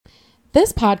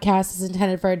This podcast is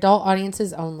intended for adult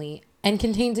audiences only and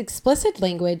contains explicit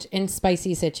language in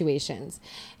spicy situations.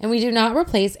 And we do not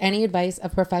replace any advice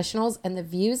of professionals, and the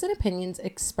views and opinions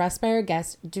expressed by our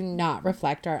guests do not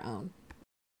reflect our own.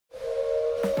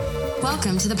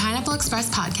 Welcome to the Pineapple Express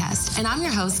podcast, and I'm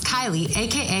your host, Kylie,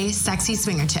 aka Sexy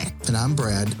Swinger Chick. And I'm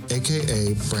Brad,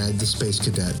 aka Brad the Space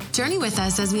Cadet. Journey with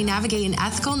us as we navigate an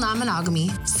ethical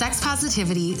non-monogamy, sex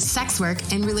positivity, sex work,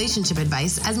 and relationship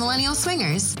advice as millennial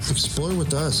swingers. Explore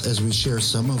with us as we share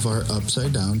some of our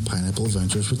upside-down pineapple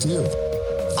adventures with you.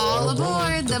 All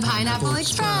aboard the Pineapple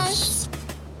Express.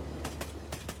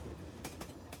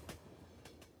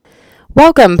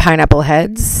 Welcome, Pineapple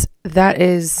Heads. That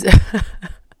is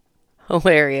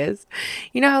hilarious.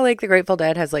 You know how like the Grateful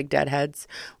Dead has like dead heads?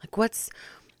 Like what's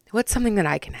something that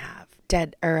I can have?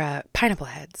 Dead or pineapple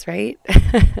heads, right?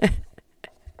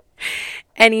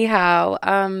 Anyhow,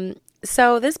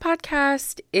 so this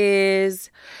podcast is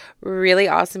really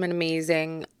awesome and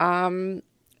amazing.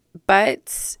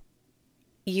 But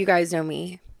you guys know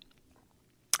me.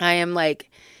 I am like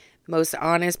the most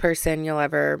honest person you'll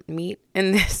ever meet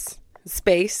in this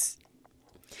space.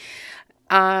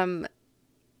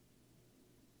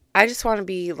 I just want to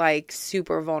be like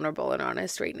super vulnerable and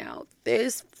honest right now.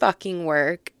 This fucking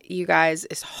work, you guys,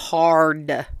 is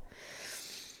hard.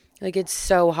 Like it's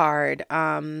so hard.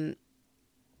 I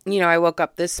woke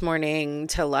up this morning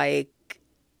to like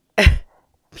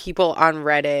people on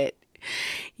Reddit,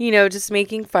 just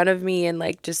making fun of me and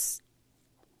like just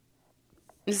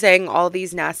saying all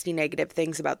these nasty negative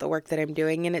things about the work that I'm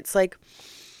doing. And it's like,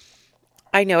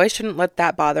 I know I shouldn't let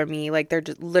that bother me. Like they're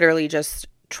just literally just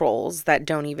trolls that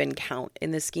don't even count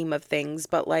in the scheme of things.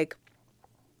 But like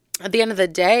at the end of the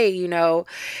day, it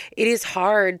is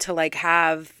hard to like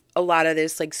have a lot of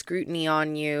this like scrutiny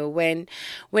on you when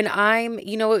I'm,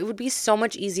 it would be so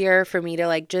much easier for me to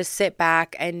like just sit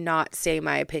back and not say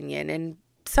my opinion. And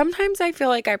sometimes I feel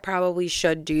like I probably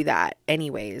should do that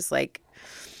anyways, like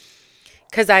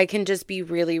because I can just be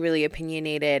really, really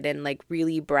opinionated and like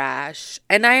really brash.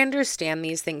 And I understand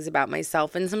these things about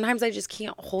myself. And sometimes I just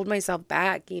can't hold myself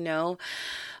back,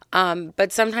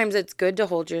 But sometimes it's good to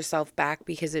hold yourself back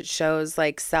because it shows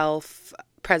like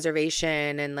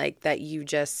self-preservation and like that you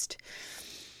just,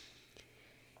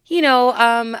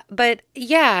 but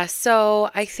yeah, so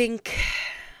I think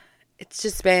it's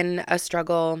just been a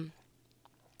struggle.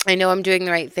 I know I'm doing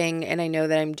the right thing and I know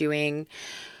that I'm doing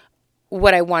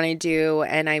what I want to do,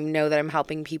 and I know that I'm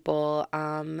helping people,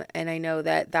 and I know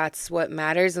that that's what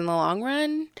matters in the long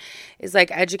run is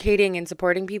like educating and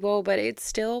supporting people, but it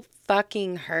still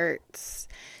fucking hurts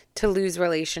to lose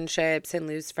relationships and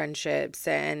lose friendships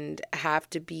and have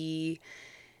to be,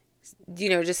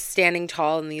 just standing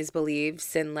tall in these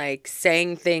beliefs and like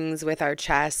saying things with our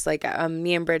chests. Like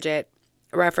me and Bridget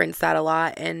reference that a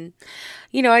lot, and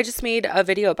I just made a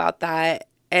video about that,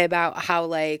 about how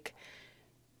like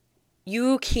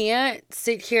you can't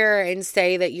sit here and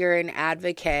say that you're an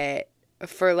advocate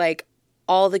for like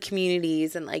all the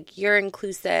communities and like you're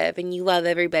inclusive and you love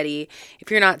everybody if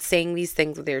you're not saying these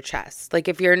things with your chest. Like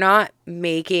if you're not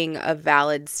making a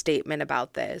valid statement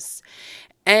about this,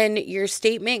 and your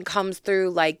statement comes through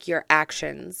like your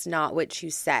actions, not what you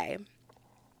say.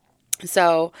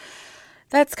 So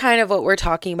that's kind of what we're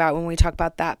talking about when we talk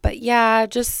about that. But yeah,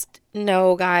 just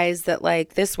know, guys, that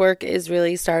like this work is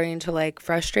really starting to like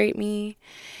frustrate me,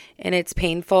 and it's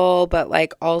painful, but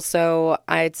like also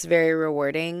it's very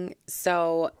rewarding.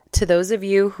 So to those of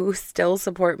you who still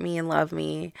support me and love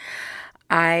me,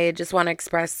 I just want to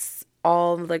express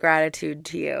all the gratitude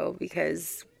to you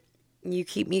because you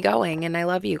keep me going and I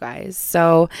love you guys.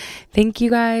 So thank you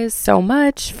guys so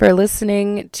much for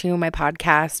listening to my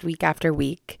podcast week after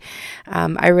week.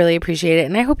 I really appreciate it.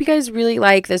 And I hope you guys really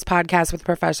like this podcast with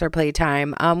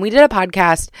Professor.Playtime. We did a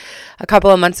podcast a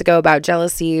couple of months ago about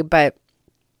jealousy, but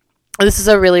this is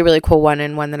a really, really cool one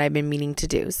and one that I've been meaning to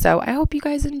do. So I hope you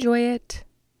guys enjoy it.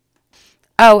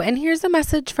 Oh, and here's a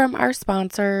message from our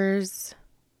sponsors.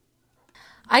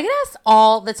 I get asked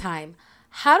all the time,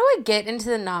 how do I get into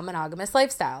the non-monogamous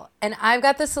lifestyle? And I've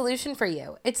got the solution for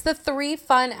you. It's the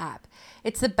 3Fun app.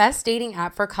 It's the best dating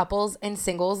app for couples and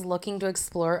singles looking to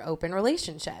explore open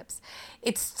relationships.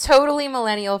 It's totally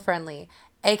millennial friendly,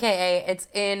 aka it's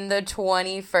in the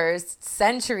 21st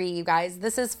century, you guys.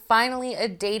 This is finally a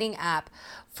dating app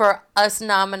for us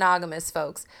non-monogamous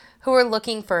folks who are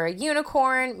looking for a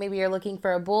unicorn. Maybe you're looking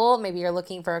for a bull. Maybe you're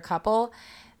looking for a couple.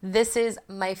 This is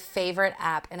my favorite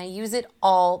app, and I use it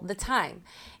all the time.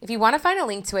 If you want to find a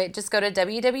link to it, just go to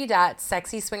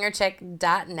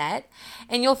www.sexyswingerchick.net,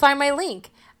 and you'll find my link.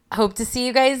 I hope to see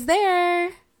you guys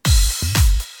there.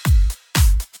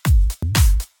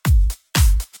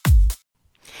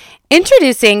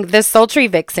 Introducing the Sultry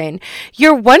Vixen,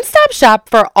 your one-stop shop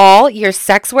for all your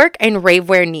sex work and rave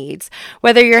wear needs.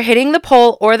 Whether you're hitting the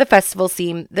pole or the festival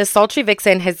scene, the Sultry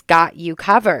Vixen has got you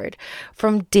covered.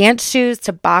 From dance shoes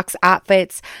to box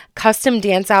outfits, custom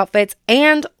dance outfits,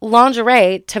 and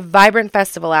lingerie to vibrant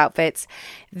festival outfits,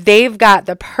 they've got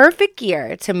the perfect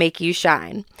gear to make you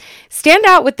shine. Stand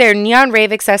out with their neon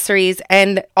rave accessories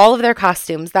and all of their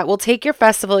costumes that will take your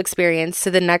festival experience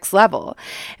to the next level.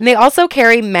 And they also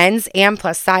carry men's and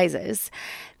plus sizes.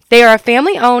 They are a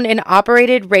family owned and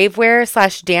operated ravewear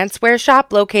 / dancewear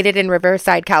shop located in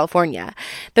Riverside, California.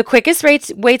 The quickest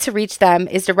way to reach them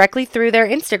is directly through their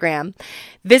Instagram.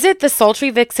 Visit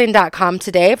thesultryvixen.com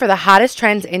today for the hottest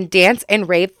trends in dance and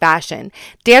rave fashion.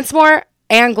 Dance more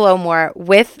and glow more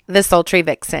with the Sultry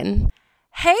Vixen.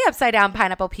 Hey, Upside Down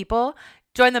Pineapple people.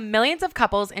 Join the millions of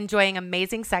couples enjoying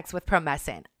amazing sex with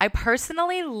Promescent. I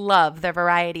personally love the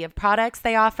variety of products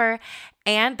they offer,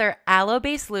 and their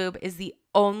aloe-based lube is the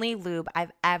only lube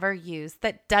I've ever used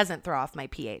that doesn't throw off my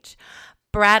pH.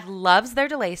 Brad loves their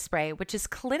delay spray, which is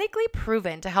clinically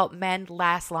proven to help men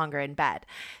last longer in bed.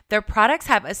 Their products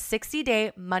have a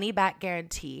 60-day money-back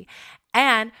guarantee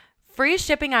and free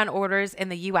shipping on orders in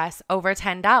the U.S. over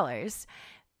 $10.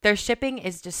 Their shipping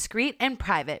is discreet and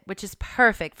private, which is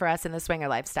perfect for us in the swinger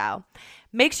lifestyle.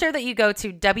 Make sure that you go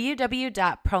to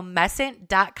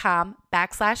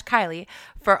www.promescent.com/Kylie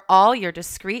for all your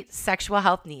discreet sexual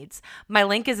health needs. My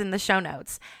link is in the show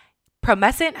notes.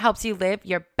 Promescent helps you live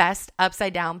your best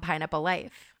upside down pineapple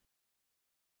life.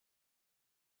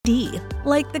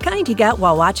 Like the kind you get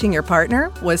while watching your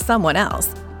partner with someone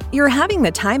else. You're having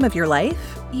the time of your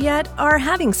life, yet are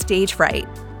having stage fright.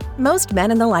 Most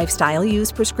men in the lifestyle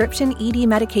use prescription ED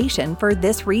medication for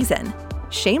this reason.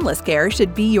 Shameless Care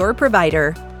should be your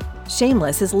provider.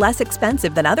 Shameless is less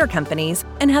expensive than other companies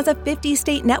and has a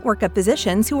 50-state network of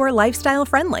physicians who are lifestyle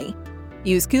friendly.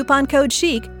 Use coupon code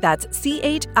CHIC, that's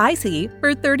CHIC,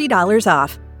 for $30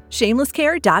 off.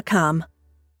 Shamelesscare.com.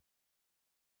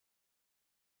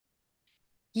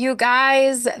 You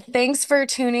guys, thanks for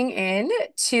tuning in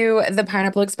to the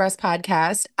Pineapple Express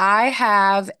podcast. I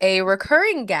have a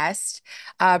recurring guest,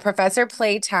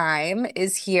 Professor.Playtime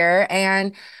is here,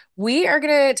 and we are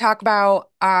going to talk about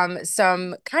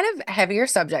some kind of heavier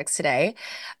subjects today.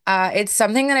 It's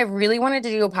something that I really wanted to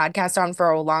do a podcast on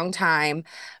for a long time,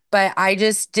 but I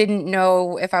just didn't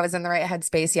know if I was in the right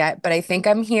headspace yet. But I think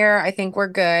I'm here. I think we're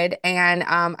good. And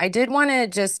I did want to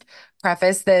just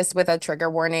preface this with a trigger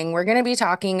warning. We're going to be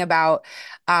talking about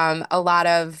a lot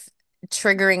of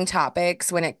triggering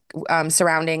topics when it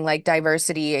surrounding like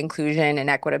diversity, inclusion, and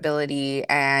equitability,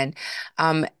 and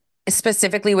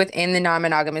specifically within the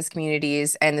non-monogamous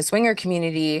communities and the swinger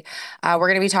community. We're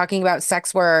going to be talking about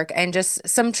sex work and just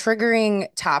some triggering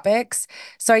topics.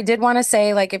 So I did want to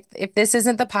say, like, if this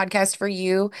isn't the podcast for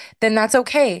you, then that's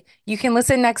okay. You can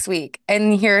listen next week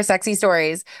and hear sexy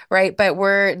stories, right? But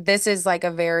this is like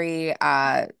a very,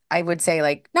 I would say,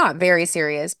 like, not very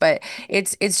serious, but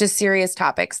it's just serious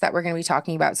topics that we're going to be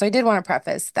talking about. So I did want to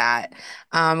preface that.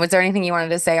 Was there anything you wanted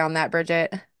to say on that,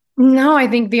 Bridget? No, I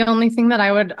think the only thing that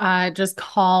I would just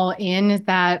call in is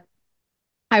that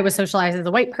I was socialized as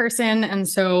a white person. And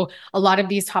so a lot of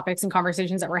these topics and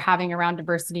conversations that we're having around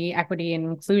diversity, equity, and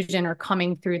inclusion are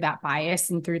coming through that bias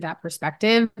and through that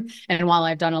perspective. And while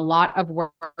I've done a lot of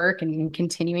work and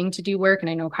continuing to do work, and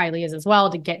I know Kylie is as well,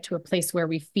 to get to a place where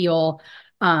we feel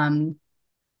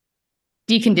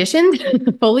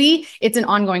deconditioned fully, it's an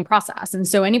ongoing process. And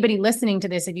so anybody listening to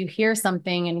this, if you hear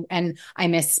something and I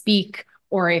misspeak,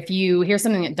 or if you hear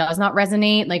something that does not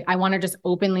resonate, like, I want to just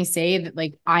openly say that,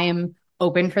 like, I am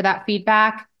open for that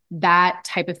feedback. That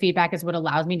type of feedback is what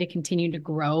allows me to continue to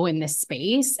grow in this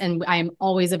space. And I'm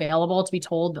always available to be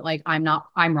told that, like,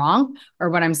 I'm wrong, or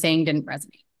what I'm saying didn't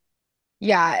resonate.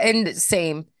 Yeah. And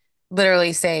same,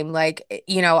 literally same. Like,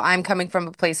 I'm coming from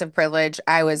a place of privilege.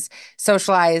 I was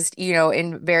socialized,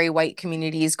 in very white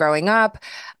communities growing up.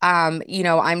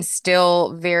 I'm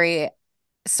still very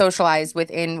socialized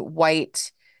within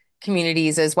white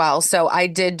communities as well. So I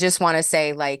did just want to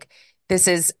say, like,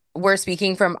 we're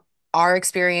speaking from our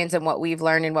experience and what we've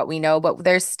learned and what we know, but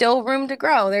there's still room to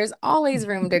grow. There's always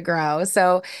room to grow.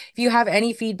 So if you have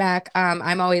any feedback,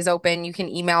 I'm always open. You can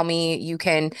email me. You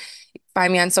can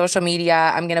find me on social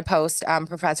media. I'm going to post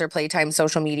Professor.Playtime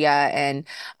social media and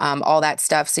all that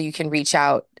stuff. So you can reach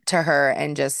out to her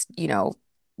and just,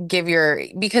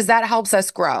 because that helps us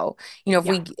grow.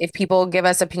 If people give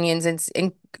us opinions,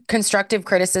 and constructive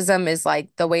criticism is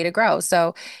like the way to grow.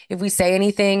 So if we say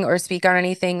anything or speak on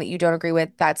anything that you don't agree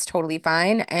with, that's totally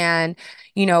fine. And,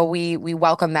 we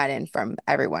welcome that in from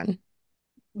everyone.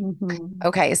 Mm-hmm.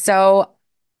 Okay. So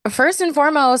First and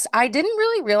foremost, I didn't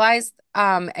really realize,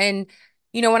 and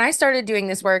when I started doing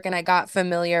this work and I got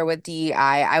familiar with DEI,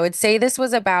 I would say this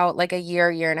was about like a year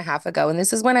and a half ago. And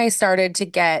this is when I started to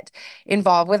get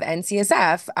involved with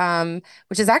NCSF,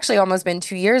 which has actually almost been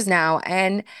 2 years now.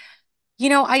 And,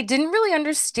 I didn't really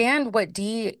understand what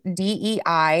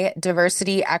DEI,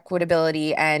 diversity,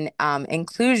 equitability, and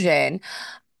inclusion.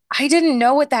 I didn't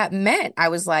know what that meant. I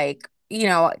was like,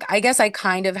 I guess I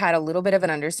kind of had a little bit of an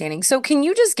understanding. So can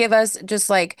you just give us just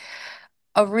like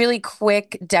a really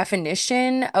quick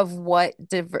definition of what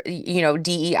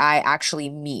DEI actually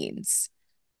means?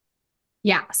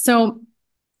 Yeah. So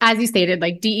as you stated,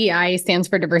 like DEI stands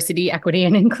for diversity, equity,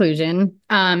 and inclusion.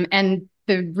 And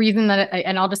the reason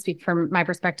and I'll just speak from my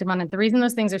perspective on it. The reason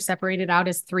those things are separated out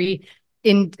as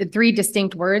in three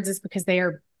distinct words is because they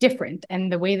are different,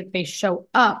 and the way that they show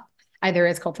up, either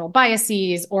as cultural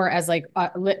biases or as like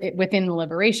within the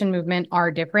liberation movement,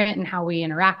 are different, and how we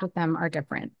interact with them are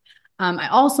different. I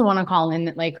also want to call in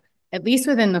that, like, at least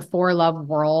within the For Love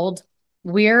world,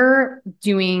 we're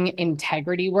doing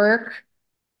integrity work.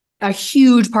 A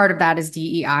huge part of that is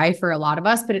DEI for a lot of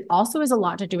us, but it also has a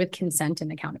lot to do with consent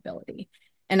and accountability.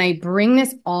 And I bring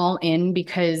this all in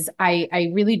because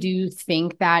I really do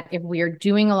think that if we are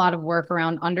doing a lot of work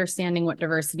around understanding what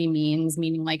diversity means,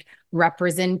 meaning like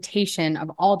representation of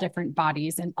all different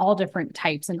bodies and all different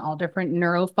types and all different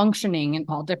neurofunctioning and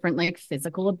all different like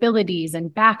physical abilities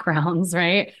and backgrounds,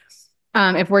 right?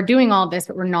 If we're doing all this,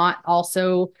 but we're not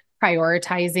also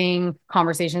prioritizing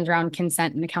conversations around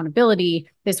consent and accountability,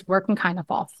 this work can kind of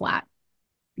fall flat.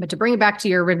 But to bring it back to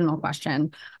your original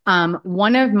question,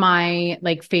 one of my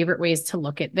like favorite ways to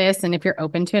look at this, and if you're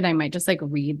open to it, I might just like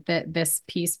read this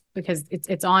piece because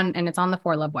it's on the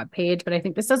For Love webpage. But I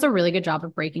think this does a really good job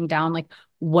of breaking down like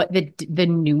what the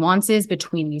nuances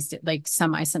between these like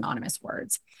semi-synonymous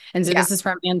words. And so Yeah. this is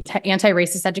from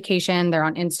Anti-Racist Education. They're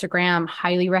on Instagram.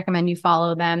 Highly recommend you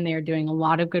follow them. They are doing a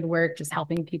lot of good work, just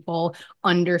helping people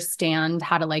understand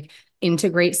how to like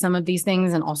integrate some of these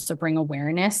things and also bring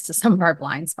awareness to some of our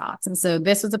blind spots. And so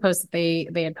this was a post that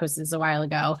they had posted this a while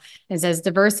ago. It says,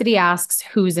 diversity asks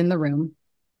who's in the room.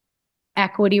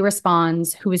 Equity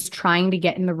responds who is trying to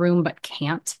get in the room but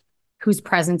can't, whose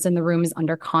presence in the room is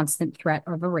under constant threat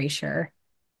of erasure.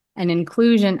 And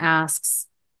inclusion asks,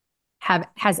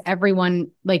 has everyone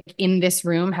like in this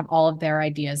room, have all of their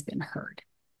ideas been heard?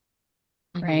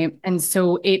 Mhm. Right. And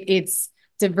so it's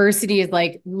diversity is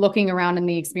like looking around in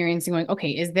the experience and going, okay,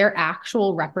 is there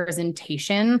actual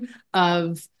representation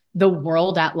of the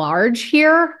world at large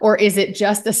here? Or is it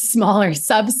just a smaller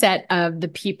subset of the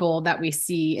people that we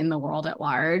see in the world at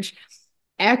large?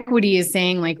 Equity is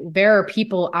saying like there are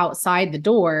people outside the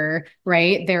door,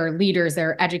 right? There are leaders, there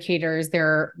are educators, there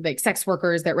are like sex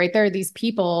workers, that right there are these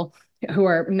people who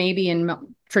are maybe in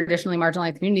traditionally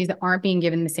marginalized communities that aren't being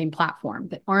given the same platform,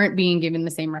 that aren't being given the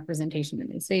same representation in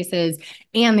these spaces,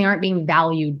 and they aren't being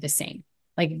valued the same.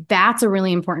 Like that's a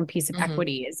really important piece of Mhm.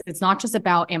 equity. Is it's not just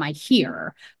about am I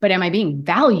here, but am I being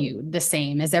valued the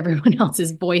same as everyone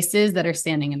else's voices that are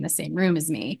standing in the same room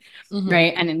as me, Mhm.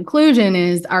 right? And inclusion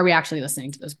is, are we actually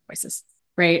listening to those voices?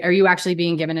 Right? Are you actually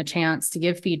being given a chance to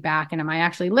give feedback? And am I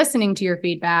actually listening to your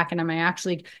feedback? And am I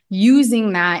actually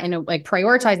using that and like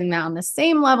prioritizing that on the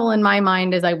same level in my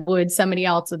mind as I would somebody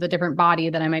else with a different body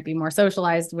that I might be more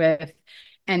socialized with,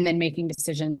 and then making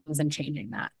decisions and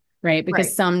changing that, right? Right.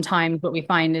 Because sometimes what we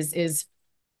find is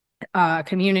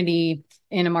community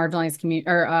in a marginalized community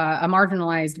or a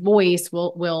marginalized voice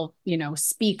will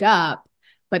speak up,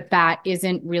 but that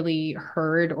isn't really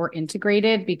heard or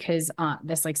integrated because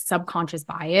this like subconscious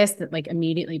bias that like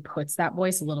immediately puts that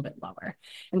voice a little bit lower.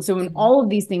 And so when Mhm. all of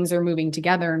these things are moving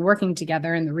together and working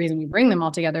together, and the reason we bring them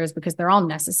all together is because they're all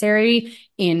necessary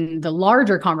in the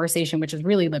larger conversation, which is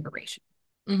really liberation.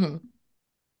 Mhm.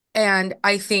 And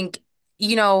I think,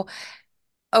 you know,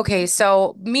 okay,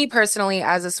 so me personally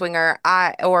as a swinger,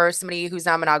 or somebody who's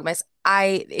non-monogamous,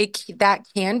 that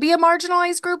can be a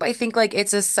marginalized group. I think like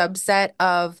it's a subset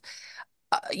of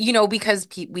because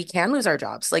we can lose our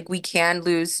jobs. Like we can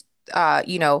lose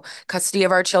custody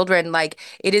of our children. Like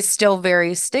it is still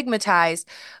very stigmatized,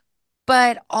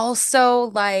 but also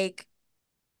like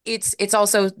it's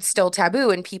also still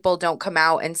taboo and people don't come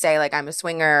out and say like I'm a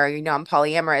swinger or I'm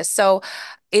polyamorous. So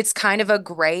it's kind of a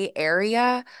gray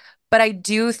area, but I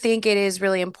do think it is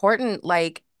really important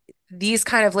like these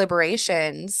kind of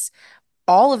liberations,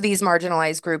 all of these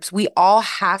marginalized groups, we all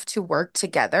have to work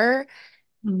together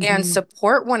and Mhm.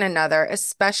 support one another,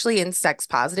 especially in sex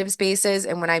positive spaces.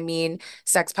 And when I mean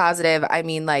sex positive, I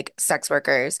mean like sex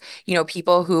workers,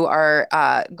 people who are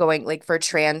going like for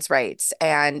trans rights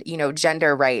and,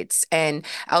 gender rights and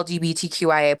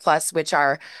LGBTQIA plus, which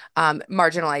are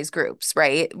marginalized groups,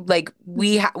 right? Like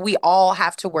we all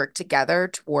have to work together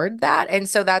toward that. And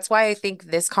so that's why I think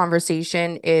this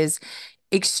conversation is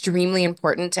extremely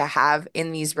important to have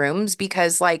in these rooms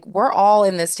because like we're all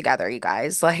in this together, you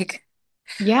guys. Like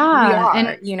we Yeah.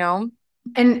 are.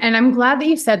 And I'm glad that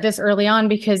you said this early on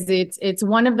because it's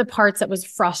one of the parts that was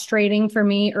frustrating for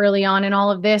me early on in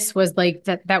all of this was like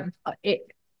that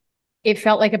it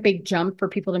felt like a big jump for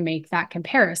people to make that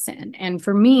comparison. And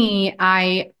for me,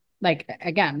 I like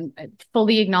again,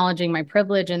 fully acknowledging my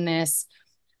privilege in this,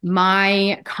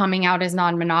 my coming out as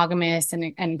non-monogamous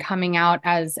and coming out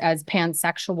as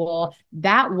pansexual,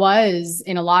 that was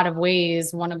in a lot of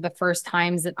ways one of the first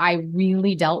times that I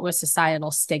really dealt with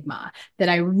societal stigma, that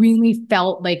I really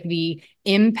felt like the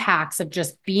impacts of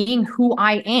just being who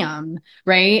I am,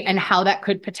 right? And how that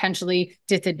could potentially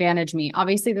disadvantage me.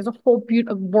 Obviously, there's a whole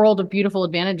world of beautiful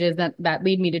advantages that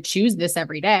lead me to choose this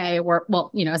every day, or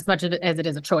well, as much as it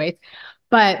is a choice.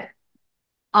 But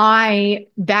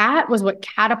that was what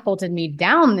catapulted me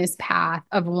down this path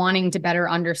of wanting to better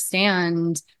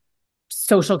understand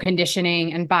social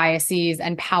conditioning and biases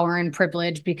and power and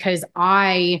privilege because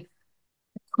I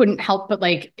couldn't help but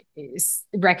like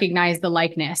recognize the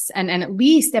likeness and at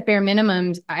least at bare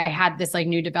minimum I had this like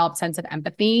new developed sense of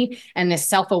empathy and this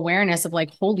self-awareness of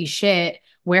like holy shit,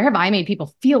 where have I made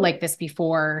people feel like this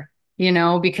before,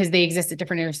 because they exist at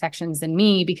different intersections than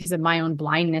me because of my own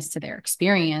blindness to their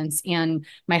experience. And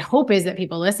my hope is that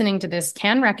people listening to this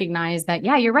can recognize that,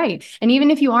 yeah, you're right. And even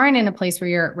if you aren't in a place where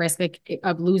you're at risk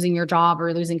of losing your job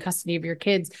or losing custody of your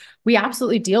kids, we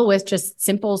absolutely deal with just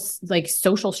simple like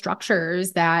social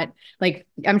structures that like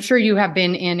I'm sure you have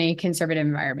been in a conservative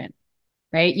environment,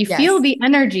 right? You feel Yes. the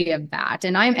energy of that.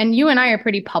 And you and I are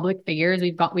pretty public figures.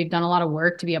 We've done a lot of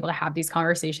work to be able to have these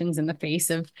conversations in the face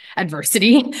of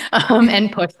adversity and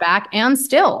pushback. And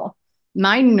still,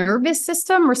 my nervous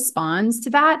system responds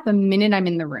to that the minute I'm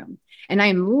in the room. And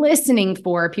I'm listening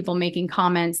for people making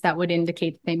comments that would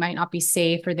indicate that they might not be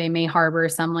safe or they may harbor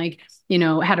some like,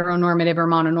 heteronormative or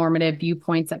mononormative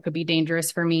viewpoints that could be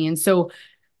dangerous for me. And so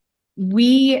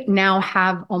we now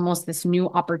have almost this new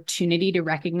opportunity to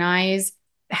recognize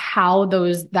how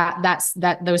those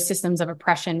systems of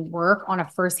oppression work on a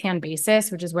firsthand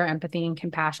basis, which is where empathy and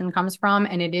compassion comes from.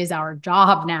 And it is our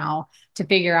job now to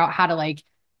figure out how to like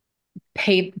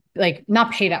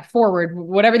not pay that forward,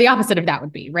 whatever the opposite of that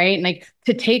would be, right? And like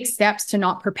to take steps to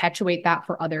not perpetuate that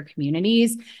for other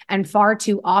communities. And far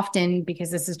too often,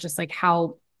 because this is just like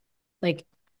how like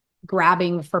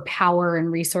grabbing for power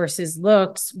and resources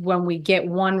looks, when we get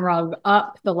one rung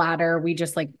up the ladder, we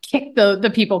just like kick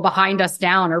the people behind us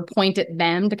down or point at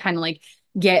them to kind of like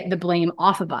get the blame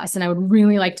off of us. And I would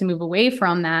really like to move away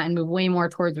from that and move way more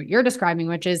towards what you're describing,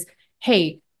 which is,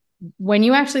 hey, when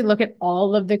you actually look at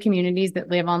all of the communities that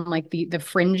live on like the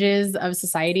fringes of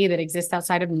society that exist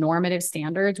outside of normative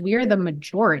standards, we are the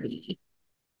majority.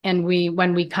 And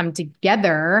when we come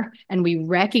together and we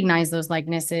recognize those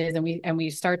likenesses and we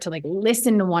start to like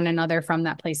listen to one another from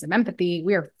that place of empathy,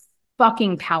 we are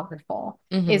fucking powerful.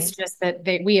 Hmm. It's just that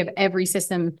we have every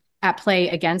system at play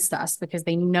against us because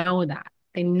they know that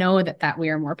we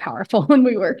are more powerful when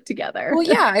we work together. Well,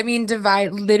 yeah, I mean,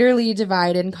 literally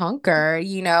divide and conquer,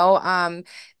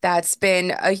 that's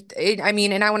been I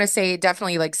mean, and I want to say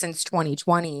definitely like since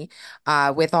 2020,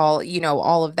 with all,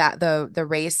 all of that, the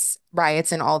race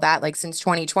riots and all that, like since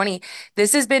 2020,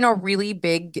 this has been a really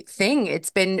big thing.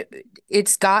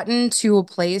 It's gotten to a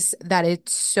place that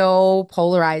it's so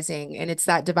polarizing and it's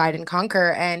that divide and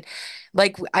conquer. And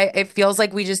like, it feels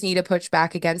like we just need to push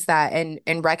back against that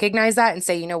and recognize that and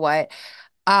say, you know what?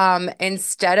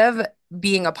 Instead of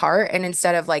being apart and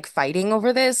instead of like fighting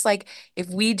over this, like if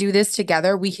we do this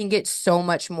together, we can get so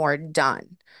much more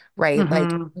done, right?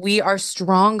 Like Mm-hmm. we are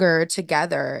stronger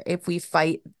together if we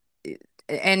fight.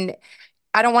 And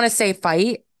I don't want to say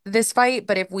fight this fight,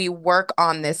 but if we work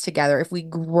on this together, if we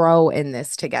grow in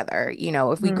this together,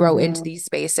 if we grow into Mm-hmm. these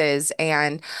spaces.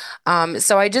 And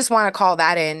so I just want to call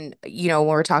that in, when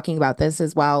we're talking about this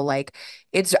as well. Like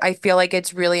I feel like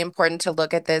it's really important to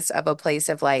look at this of a place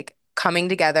of like coming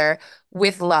together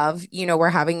with love. We're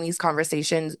having these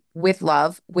conversations with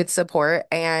love, with support,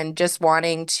 and just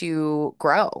wanting to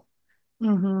grow.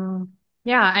 Mm-hmm.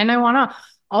 Yeah. And I want to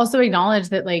also acknowledge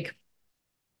that like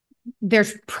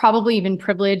there's probably even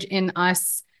privilege in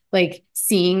us like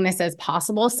seeing this as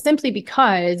possible simply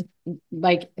because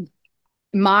like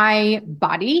my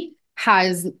body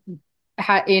has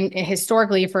in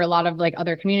historically for a lot of like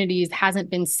other communities hasn't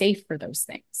been safe for those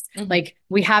things. Mm-hmm. Like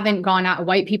we haven't gone out,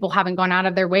 white people haven't gone out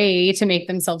of their way to make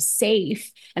themselves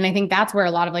safe. And I think that's where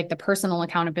a lot of like the personal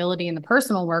accountability and the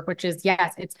personal work, which is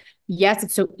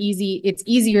it's so easy. It's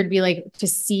easier to be like, to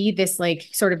see this like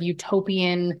sort of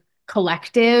utopian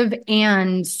collective.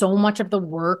 And so much of the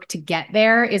work to get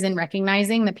there is in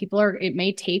recognizing that it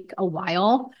may take a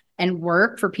while and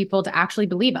work for people to actually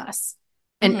believe us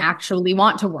and Mm-hmm. actually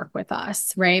want to work with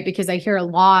us, right? Because I hear a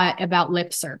lot about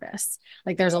lip service.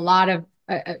 Like there's a lot of,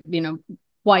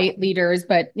 white leaders,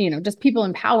 but, just people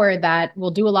in power that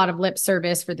will do a lot of lip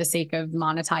service for the sake of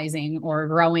monetizing or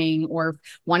growing or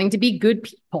wanting to be good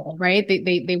people, right?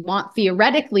 They want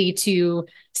theoretically to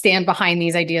stand behind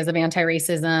these ideas of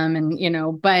anti-racism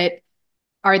and, but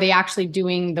are they actually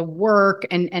doing the work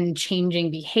and changing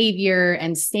behavior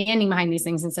and standing behind these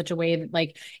things in such a way that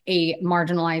like a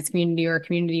marginalized community or a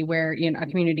community where, a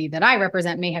community that I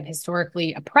represent may have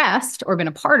historically oppressed or been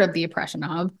a part of the oppression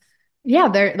of? Yeah,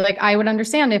 they're like, I would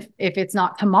understand if it's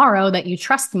not tomorrow that you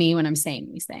trust me when I'm saying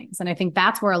these things. And I think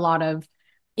that's where a lot of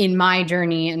in my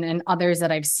journey and others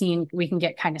that I've seen, we can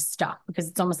get kind of stuck because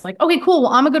it's almost like, okay, cool.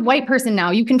 Well, I'm a good white person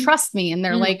now. You can trust me. And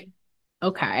they're Mm-hmm. like,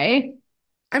 okay,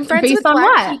 I'm friends based with on Black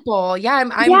what? people. Yeah,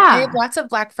 I have Yeah. lots of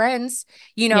Black friends.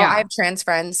 I Yeah. have trans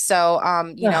friends. So,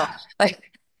 Ugh.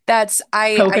 like that's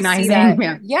I see Tokenizing. that.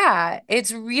 Yeah. Yeah,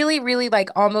 it's really, really like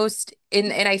almost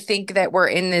in, and I think that we're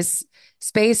in this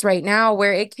space right now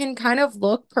where it can kind of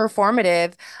look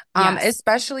performative, Yes.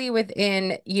 especially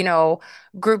within,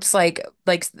 groups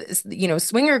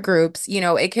swinger groups.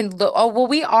 It can look, oh, well,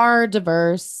 we are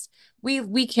diverse.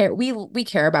 We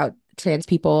care about trans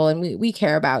people and we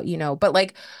care about, but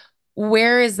like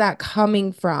where is that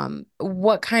coming from?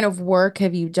 What kind of work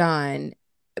have you done?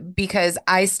 Because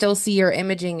I still see your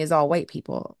imaging as all white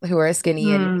people who are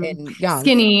skinny and young.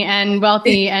 Skinny and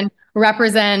wealthy and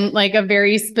represent like a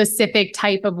very specific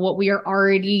type of what we are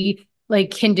already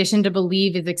like conditioned to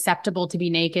believe is acceptable to be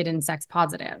naked and sex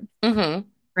positive. Hmm.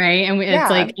 Right. And it's Yeah.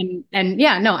 like, and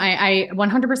yeah, no, I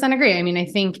 100% agree. I mean, I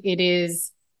think it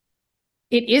is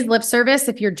lip service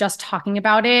if you're just talking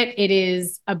about it. It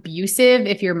is abusive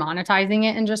if you're monetizing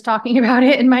it and just talking about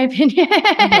it, in my opinion.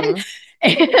 Hmm.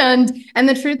 And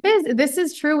the truth is, this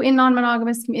is true in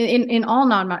non-monogamous, in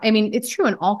all I mean, it's true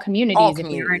in all All communities if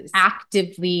we aren't communities.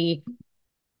 actively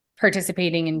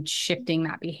participating in shifting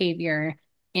that behavior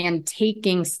and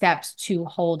taking steps to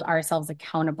hold ourselves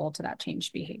accountable to that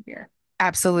changed behavior.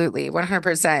 Absolutely.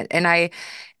 100%. And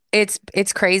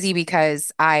it's crazy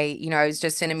because I was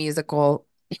just in a musical,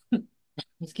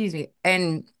 excuse me,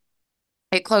 and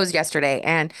it closed yesterday.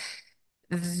 And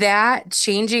that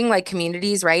changing like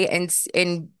communities, right?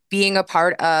 And being a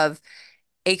part of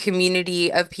a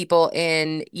community of people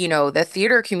in, the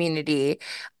theater community,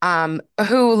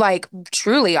 who like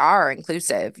truly are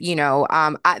inclusive.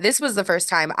 This was the first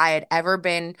time I had ever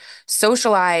been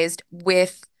socialized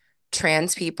with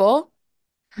trans people,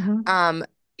 Mhm. um,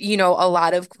 a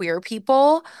lot of queer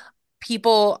people,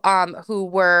 people who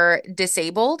were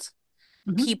disabled,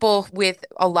 Mhm. people with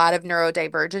a lot of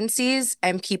neurodivergencies,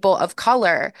 and people of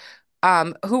color,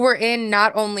 who were in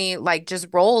not only like just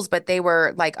roles, but they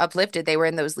were like uplifted. They were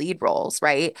in those lead roles,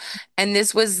 right? And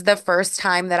this was the first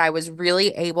time that I was really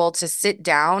able to sit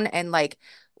down and like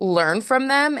learn from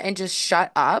them and just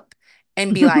shut up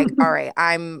and be like, all right,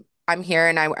 I'm here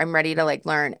and I'm ready to like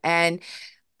learn. And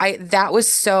that was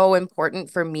so important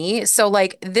for me. So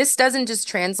like this doesn't just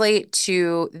translate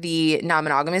to the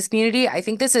non-monogamous community. I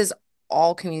think this is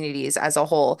all communities as a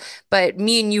whole. But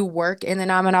me and you work in the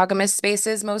non-monogamous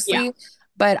spaces Yeah. mostly.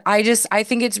 But I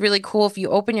think it's really cool if you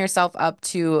open yourself up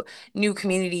to new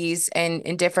communities and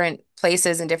in different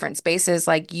places and different spaces,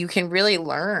 like you can really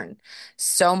learn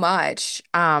so much.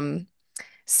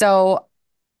 So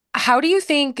how do you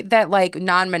think that like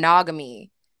non-monogamy,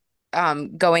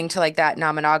 going to like that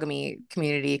non-monogamy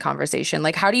community conversation,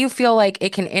 like how do you feel like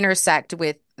it can intersect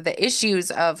with the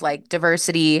issues of like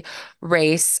diversity,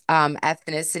 race,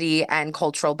 ethnicity, and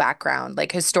cultural background?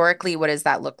 Like historically, what does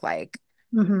that look like?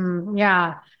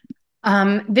 Yeah.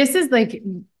 This is like,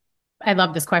 I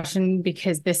love this question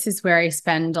because this is where I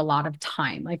spend a lot of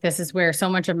time. Like, this is where so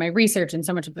much of my research and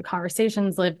so much of the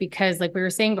conversations live. Because, like we were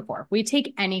saying before, if we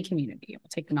take any community, we'll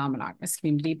take the non monogamous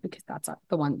community because that's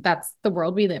the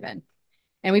world we live in,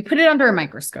 and we put it under a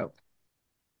microscope,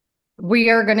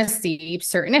 we are going to see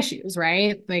certain issues,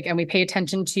 right? Like, and we pay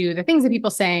attention to the things that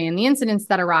people say and the incidents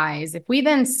that arise. If we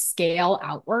then scale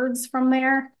outwards from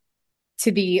there,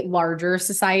 to the larger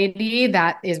society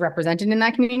that is represented in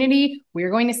that community, we're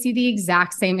going to see the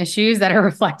exact same issues that are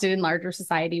reflected in larger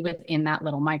society within that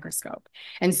little microscope.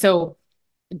 And so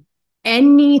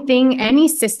any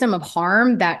system of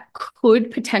harm that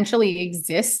could potentially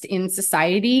exist in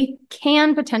society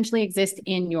can potentially exist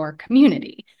in your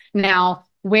community. Now,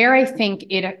 where I think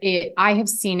I have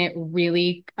seen it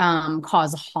really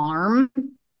cause harm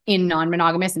in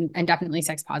non-monogamous and definitely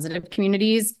sex positive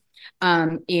communities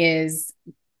is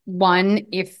one,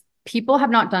 if people have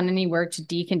not done any work to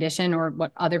decondition or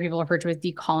what other people refer to as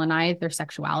decolonize their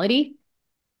sexuality,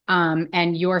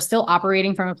 and you're still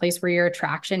operating from a place where your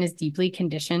attraction is deeply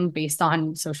conditioned based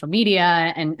on social media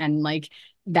and like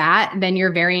that, then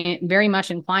you're very, very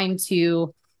much inclined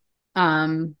to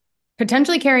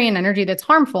potentially carry an energy that's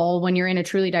harmful when you're in a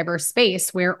truly diverse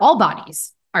space where all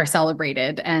bodies are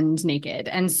celebrated and naked.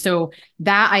 And so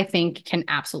that I think can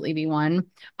absolutely be one.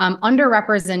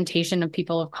 Underrepresentation of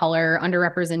people of color,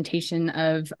 underrepresentation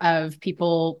of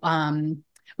people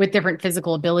with different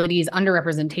physical abilities,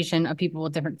 underrepresentation of people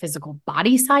with different physical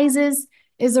body sizes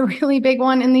is a really big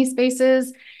one in these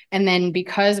spaces. And then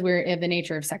because we're in the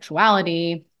nature of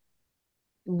sexuality,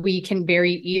 we can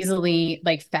very easily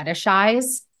like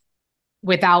fetishize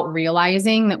without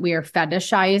realizing that we are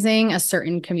fetishizing a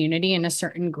certain community and a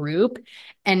certain group.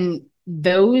 And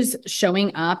those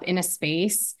showing up in a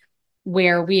space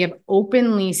where we have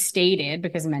openly stated,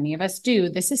 because many of us do,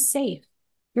 this is safe.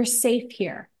 You're safe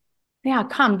here. Yeah,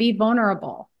 come be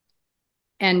vulnerable.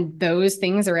 And those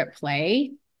things are at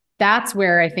play. That's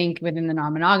where I think within the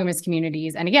non-monogamous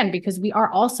communities, and again, because we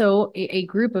are also a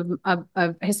group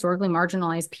of historically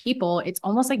marginalized people, it's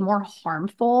almost like more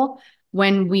harmful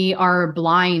when we are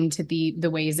blind to the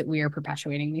ways that we are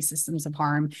perpetuating these systems of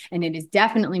harm. And it is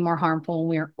definitely more harmful when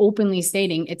we are openly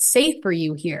stating it's safe for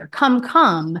you here,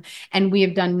 come. And we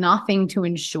have done nothing to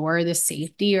ensure the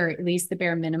safety, or at least the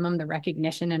bare minimum, the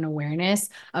recognition and awareness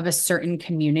of a certain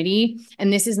community.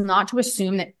 And this is not to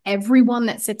assume that everyone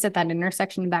that sits at that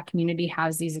intersection of that community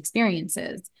has these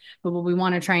experiences. But what we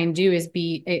want to try and do is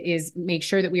make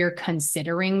sure that we are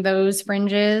considering those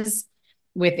fringes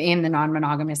within the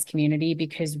non-monogamous community,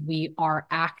 because we are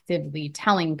actively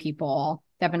telling people,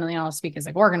 definitely I'll speak as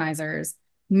like organizers,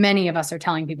 many of us are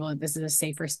telling people that this is a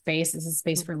safer space, this is a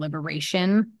space for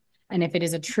liberation. And if it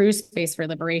is a true space for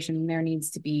liberation, there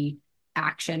needs to be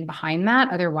action behind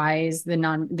that. Otherwise,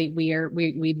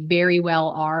 we very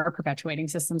well are perpetuating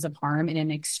systems of harm in an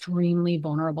extremely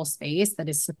vulnerable space that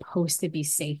is supposed to be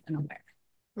safe and aware.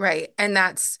 Right. And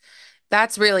that's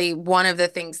really one of the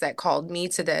things that called me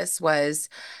to this, was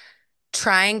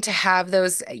trying to have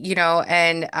those,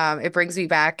 and it brings me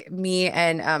back, me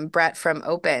and Brett from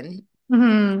Open.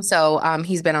 Mm-hmm. So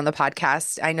he's been on the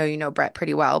podcast. I know you know Brett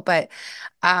pretty well, but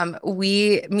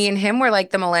me and him were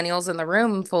like the millennials in the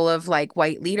room full of like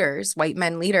white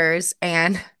men leaders.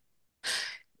 And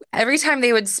every time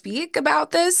they would speak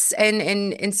about this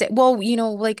and say, well,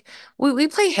 like we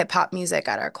play hip hop music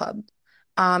at our club.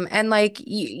 And like,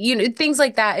 things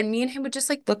like that. And me and him would just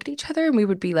like look at each other and we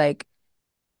would be like,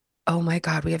 oh my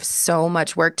God, we have so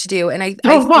much work to do. And We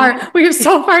have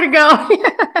so far to go.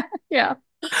 Yeah.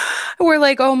 We're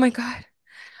like, oh my God.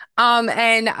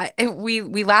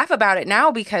 We laugh about it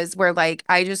now because we're like,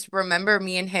 I just remember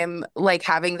me and him like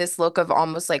having this look of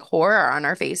almost like horror on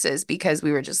our faces, because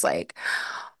we were just like,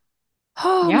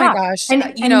 oh my Yeah. gosh, And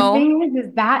the thing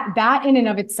is that in and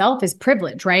of itself is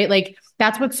privilege, right? Like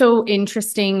that's what's so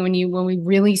interesting when we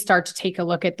really start to take a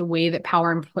look at the way that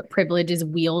power and privilege is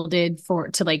wielded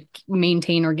to like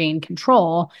maintain or gain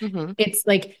control. Mm-hmm. It's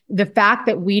like the fact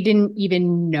that we didn't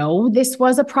even know this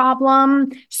was a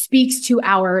problem speaks to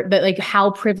like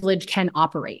how privilege can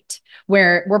operate,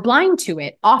 where we're blind to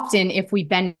it often if we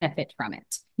benefit from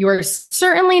it. You are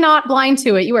certainly not blind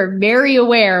to it. You are very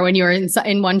aware when you are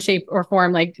in one shape or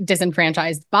form, like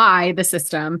disenfranchised by the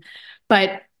system.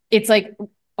 But it's like,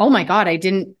 oh my God, I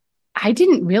didn't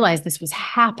realize this was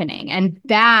happening. And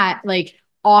that like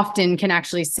often can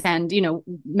actually send,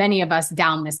 many of us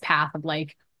down this path of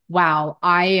like, wow,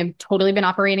 I have totally been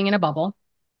operating in a bubble.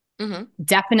 Mm-hmm.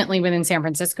 Definitely within San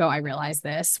Francisco, I realized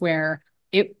this, where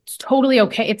it's totally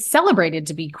okay. It's celebrated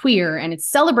to be queer and it's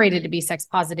celebrated to be sex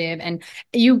positive, and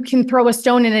you can throw a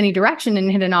stone in any direction and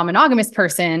hit a non-monogamous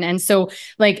person. And so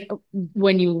like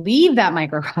when you leave that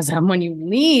microcosm, when you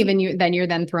leave and you're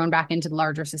then thrown back into the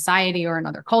larger society or in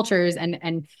other cultures.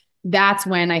 And that's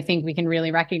when I think we can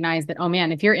really recognize that, oh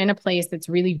man, if you're in a place that's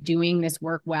really doing this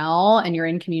work well, and you're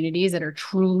in communities that are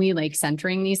truly like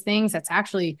centering these things, that's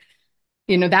actually,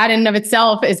 that in and of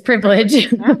itself is privilege.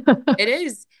 Yeah, it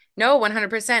is. No,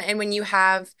 100%. And when you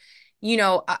have,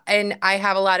 and I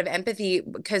have a lot of empathy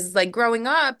because like growing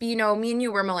up, me and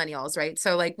you were millennials, right?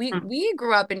 So like we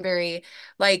grew up in very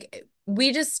like,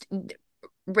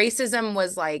 racism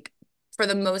was like for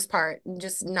the most part,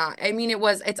 just not. I mean,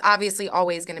 it's obviously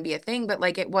always going to be a thing, but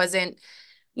like it wasn't,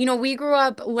 we grew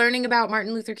up learning about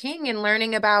Martin Luther King and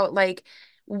learning about like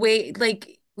we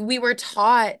were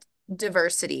taught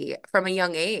diversity from a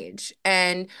young age.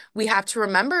 And we have to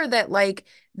remember that like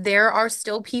there are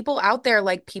still people out there,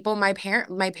 like people my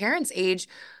parents' age,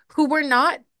 who were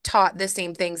not taught the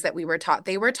same things that we were taught.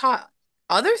 They were taught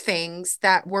other things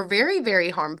that were very, very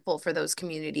harmful for those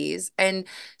communities. And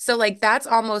so like that's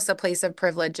almost a place of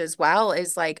privilege as well,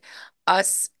 is like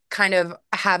us kind of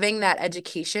having that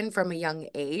education from a young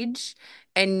age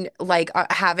and like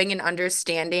having an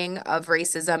understanding of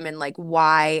racism and like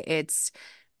why it's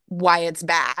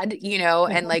bad,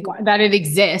 and like that it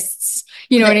exists,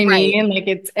 you know what I mean? right.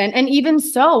 Like and even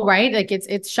so, right? Like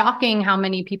it's shocking how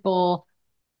many people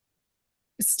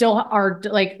still are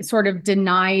like sort of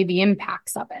deny the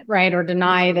impacts of it, right? Or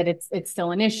deny that it's still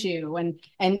an issue.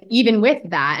 And even with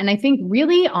that, and I think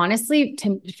really honestly,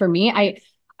 for me,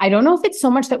 I don't know if it's so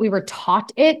much that we were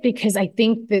taught it, because I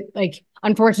think that like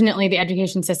unfortunately the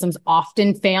education systems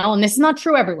often fail, and this is not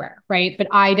true everywhere, right? But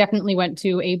I definitely went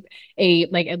to a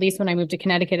like, at least when I moved to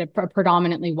Connecticut, a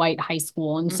predominantly white high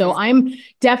school, and so I'm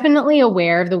definitely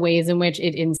aware of the ways in which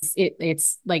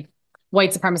it's like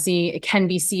white supremacy, it can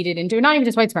be seeded into, not even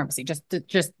just white supremacy,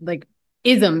 just like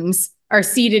isms are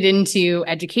seeded into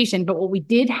education. But what we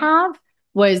did have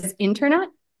was internet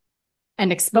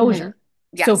and exposure.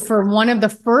 Yes. So for one of the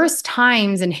first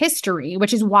times in history,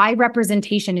 which is why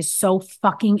representation is so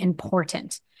fucking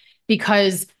important,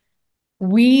 because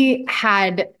we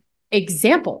had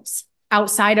examples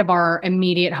outside of our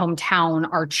immediate hometown,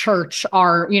 our church,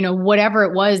 our, whatever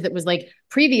it was that was like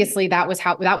previously, that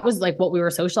was like what we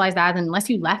were socialized as. And unless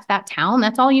you left that town,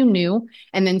 that's all you knew.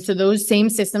 And then, so those same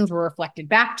systems were reflected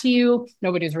back to you.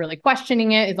 Nobody was really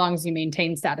questioning it as long as you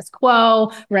maintain status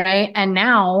quo. Right. And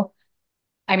now,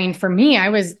 I mean, for me, I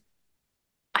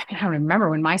don't remember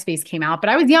when MySpace came out, but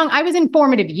I was young. I was in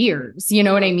formative years, you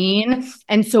know what I mean?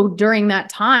 And so during that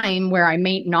time where I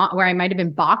might have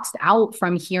been boxed out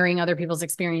from hearing other people's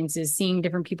experiences, seeing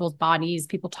different people's bodies,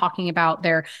 people talking about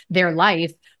their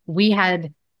life, we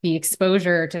had the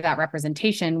exposure to that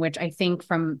representation, which I think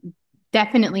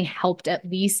definitely helped at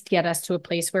least get us to a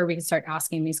place where we could start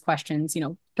asking these questions,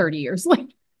 30 years later.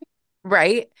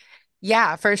 Right.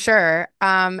 Yeah, for sure.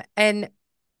 And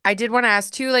I did want to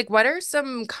ask too, like, what are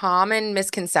some common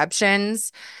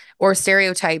misconceptions or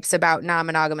stereotypes about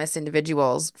non-monogamous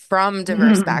individuals from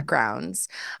diverse backgrounds?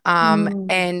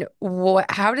 And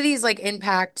how do these like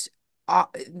impact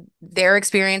their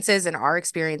experiences and our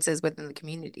experiences within the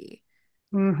community?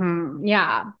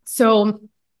 Yeah. So,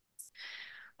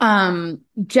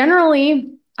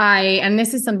 generally, and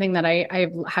this is something that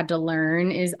I've had to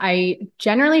learn, is I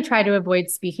generally try to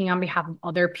avoid speaking on behalf of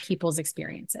other people's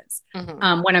experiences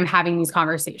when I'm having these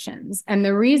conversations. And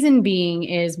the reason being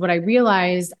is what I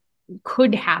realized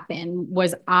could happen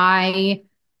was I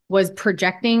was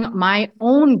projecting my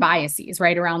own biases,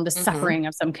 right, around the suffering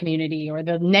of some community or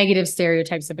the negative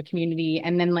stereotypes of a community,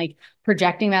 and then like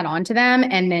projecting that onto them.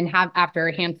 And then after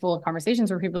a handful of conversations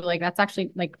where people are like, that's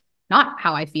actually like not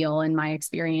how I feel in my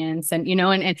experience. And,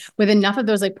 and with enough of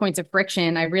those like points of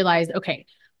friction, I realized, okay,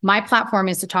 my platform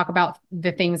is to talk about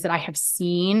the things that I have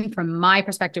seen from my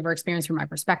perspective or experience from my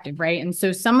perspective. Right. And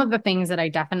so some of the things that I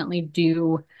definitely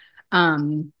do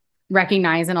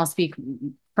recognize, and I'll speak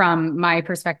from my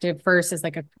perspective first, as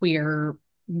like a queer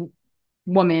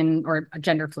woman, or a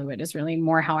gender fluid is really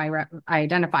more how I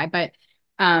identify, but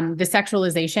the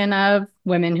sexualization of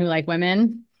women who like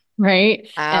women, right?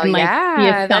 And like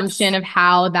the assumption of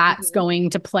how that's going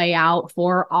to play out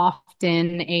for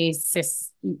often a cis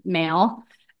male,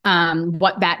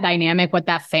 what that dynamic, what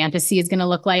that fantasy is going to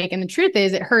look like. And the truth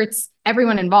is, it hurts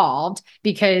everyone involved,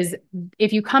 because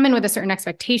if you come in with a certain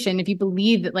expectation, if you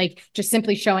believe that like just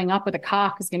simply showing up with a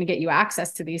cock is going to get you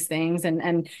access to these things,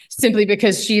 and simply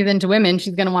because she's into women,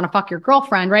 she's going to want to fuck your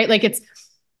girlfriend, right? Like it's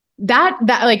that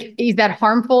like, is that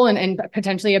harmful and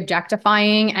potentially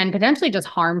objectifying, and potentially just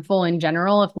harmful in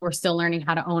general if we're still learning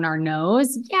how to own our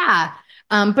nose. Yeah.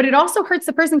 But it also hurts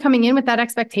the person coming in with that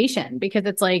expectation, because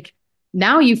it's like,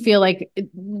 now you feel like,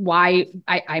 why?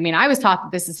 I mean, I was taught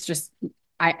that this is just,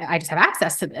 I just have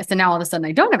access to this, and now all of a sudden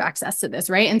I don't have access to this,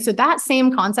 right? And so that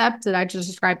same concept that I just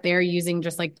described there, using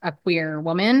just like a queer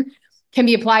woman, can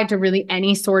be applied to really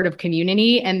any sort of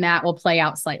community, and that will play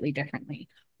out slightly differently.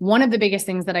 One of the biggest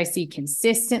things that I see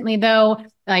consistently, though,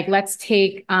 like let's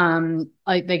take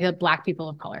like the Black people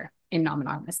of color in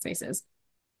non-monogamous spaces.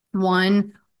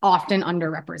 One, often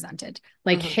underrepresented,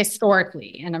 like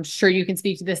historically, and I'm sure you can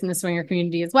speak to this in the swinger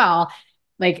community as well.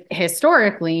 Like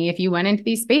historically, if you went into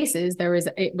these spaces,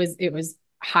 it was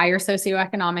higher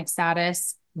socioeconomic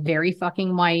status, very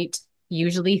fucking white,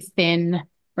 usually thin,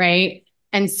 right?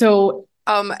 And so,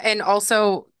 And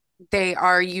also they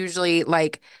are usually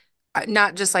like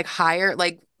not just like higher,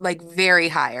 like very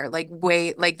higher, like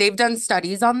way like they've done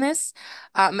studies on this.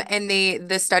 And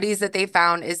the studies that they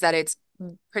found is that it's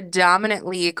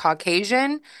predominantly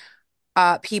Caucasian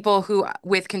people who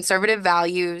with conservative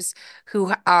values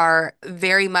who are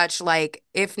very much like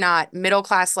if not middle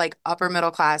class, like upper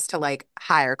middle class to like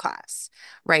higher class,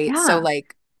 right? So yeah.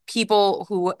 like people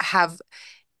who have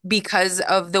because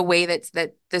of the way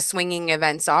that the swinging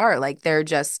events are, like they're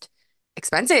just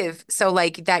expensive. So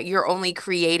like that you're only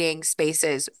creating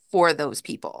spaces for those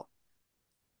people.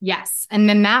 Yes. And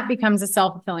then that becomes a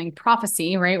self-fulfilling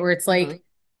prophecy, right? Where it's Hmm. like,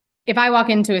 if I walk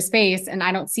into a space and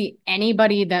I don't see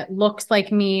anybody that looks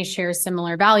like me, shares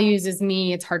similar values as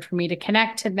me, it's hard for me to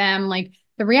connect to them. Like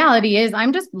the reality is,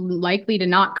 I'm just likely to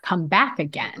not come back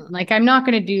again. Hmm. Like I'm not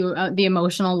going to do the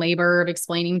emotional labor of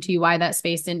explaining to you why that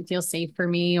space didn't feel safe for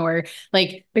me, or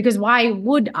like, because why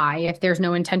would I if there's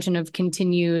no intention of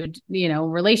continued,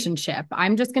 relationship?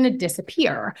 I'm just going to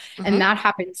disappear. And Hmm. that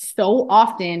happens so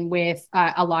often with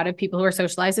a lot of people who are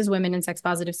socialized as women in sex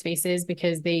positive spaces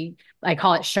because I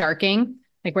call it sharking,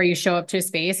 like where you show up to a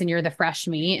space and you're the fresh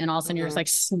meat and all of a sudden you're just Hmm. like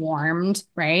swarmed,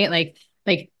 right? Like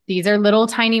these are little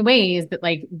tiny ways that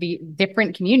like the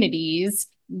different communities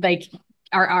like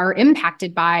are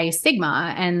impacted by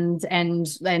stigma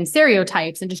and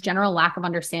stereotypes and just general lack of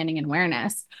understanding and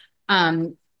awareness.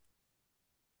 Um,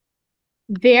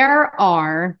 there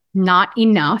are not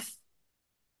enough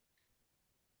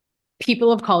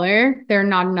people of color. There are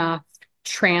not enough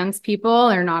trans people.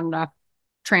 There are not enough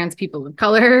trans people of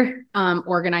color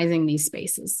organizing these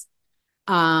spaces.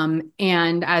 And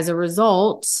as a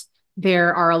result,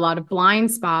 there are a lot of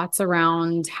blind spots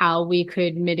around how we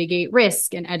could mitigate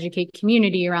risk and educate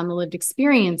community around the lived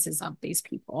experiences of these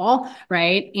people,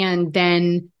 right? And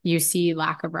then you see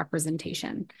lack of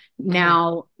representation. Hmm.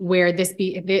 Now, where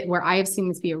I have seen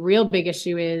this be a real big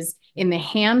issue is in the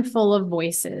handful of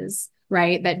voices,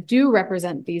 right, that do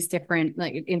represent these different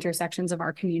like intersections of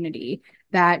our community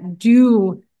that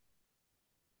do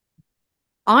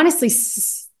honestly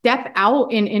step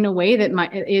out in a way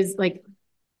that is like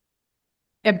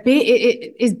a big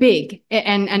it is big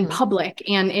and Hmm. public,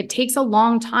 and it takes a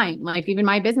long time. Like even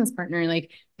my business partner,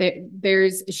 like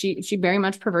there's she very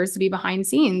much prefers to be behind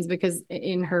scenes because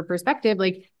in her perspective,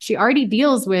 like she already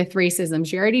deals with racism,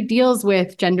 she already deals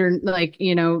with gender, like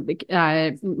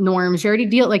norms, she already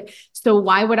deal like, so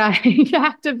why would I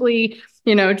actively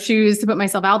choose to put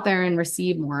myself out there and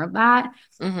receive more of that?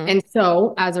 Hmm. And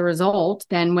so as a result,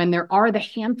 then when there are the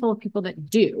handful of people that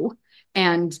do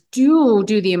and do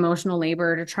the emotional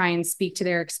labor to try and speak to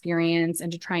their experience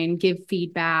and to try and give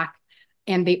feedback,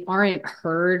 and they aren't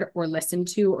heard or listened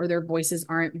to, or their voices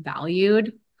aren't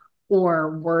valued,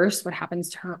 or worse, what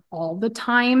happens to her all the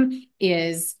time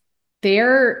is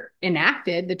they're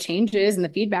enacted, the changes and the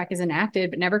feedback is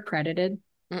enacted, but never credited,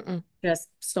 Hmm. just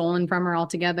stolen from her Yep.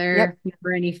 altogether,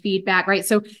 never any feedback, right?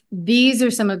 So these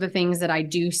are some of the things that I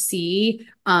do see,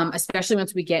 especially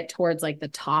once we get towards like the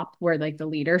top where like the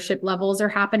leadership levels are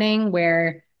happening,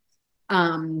 where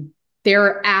um, there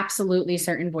are absolutely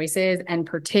certain voices, and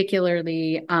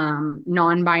particularly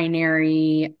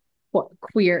non-binary,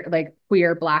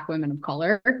 queer Black women of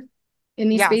color in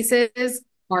these Yes. spaces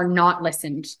are not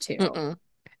listened to Mm-mm.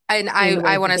 And in the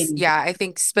I ways want that they to, need to yeah, be. I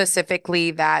think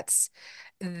specifically that's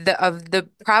the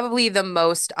probably the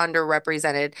most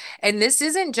underrepresented. And this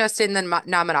isn't just in the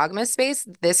non-monogamous space.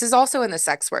 This is also in the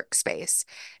sex work space.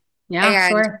 Yeah, And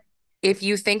sure. if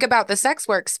you think about the sex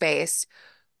work space,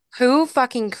 who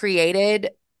fucking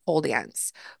created pole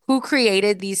dance? Who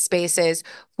created these spaces?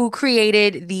 Who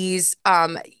created these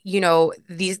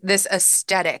this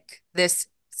aesthetic, this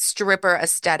stripper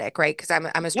aesthetic, right? Because I'm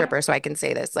a Yep. stripper, so I can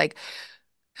say this. Like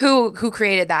who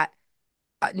created that?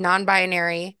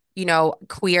 Non-binary,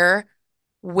 queer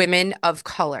women of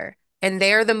color. And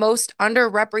they're the most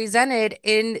underrepresented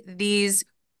in these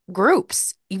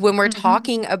groups when we're Mhm.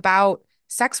 talking about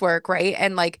sex work, right?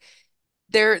 And like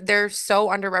they're so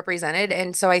underrepresented.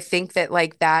 And so I think that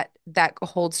like that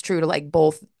holds true to like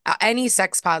both any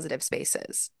sex positive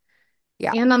spaces.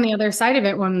 Yeah. And on the other side of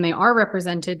it, when they are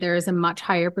represented, there is a much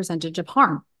higher percentage of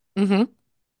harm. Hmm.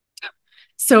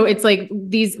 So it's like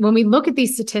these, when we look at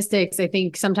these statistics, I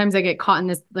think sometimes I get caught in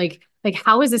this, like,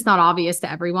 how is this not obvious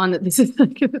to everyone that this is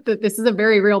like, that this is a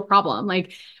very real problem?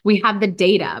 Like we have the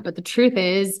data, but the truth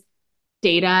is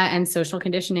data and social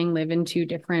conditioning live in two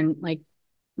different like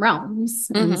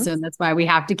realms. And Hmm. so that's why we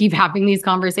have to keep having these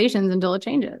conversations until it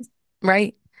changes.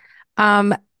 Right.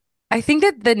 Um, I think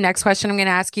that the next question I'm going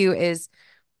to ask you is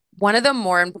one of the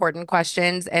more important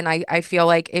questions, and I feel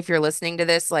like if you're listening to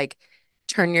this, like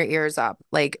turn your ears up,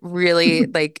 like really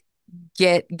like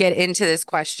get into this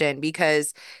question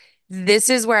because this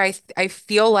is where I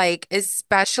feel like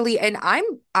especially and I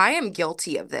am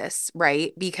guilty of this,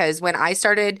 right? Because when I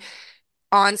started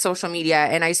on social media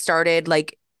and I started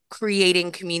like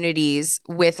creating communities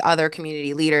with other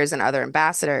community leaders and other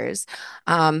ambassadors,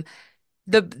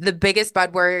 the biggest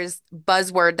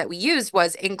buzzword that we used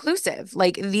was inclusive.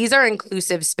 Like these are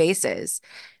inclusive spaces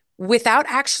without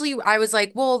actually, I was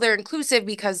like, well, they're inclusive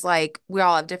because like we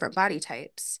all have different body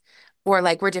types or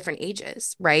like we're different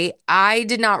ages, right? I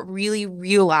did not really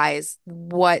realize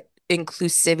what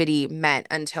inclusivity meant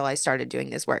until I started doing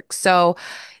this work. So,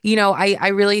 I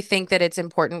really think that it's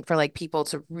important for like people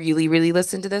to really, really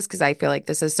listen to this because I feel like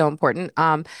this is so important.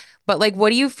 But like, what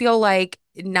do you feel like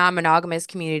non-monogamous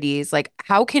communities, like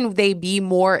how can they be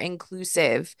more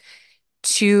inclusive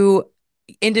to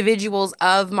individuals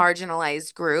of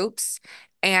marginalized groups?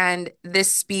 And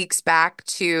this speaks back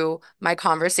to my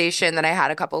conversation that I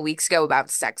had a couple of weeks ago about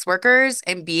sex workers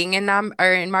and being in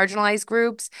or in marginalized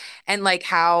groups and like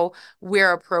how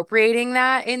we're appropriating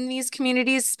that in these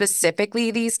communities, specifically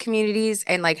these communities,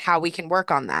 and like how we can work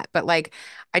on that. But like,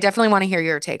 I definitely want to hear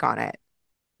your take on it.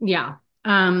 Yeah.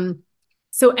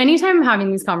 So anytime I'm having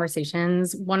these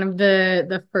conversations, one of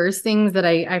the first things that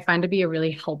I find to be a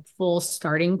really helpful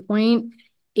starting point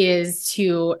is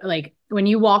to like when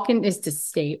you walk in is to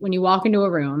state when you walk into a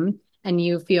room and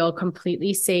you feel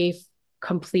completely safe,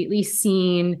 completely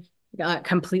seen,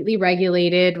 completely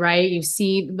regulated, right? You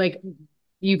see like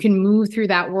you can move through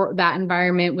that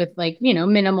environment with like,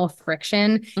 minimal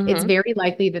friction. It's Mm-hmm. very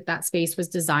likely that that space was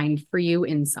designed for you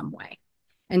in some way.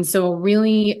 And so a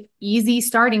really easy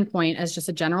starting point as just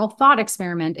a general thought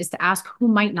experiment is to ask who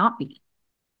might not be.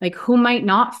 Like who might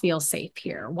not feel safe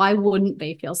here? Why wouldn't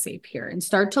they feel safe here? And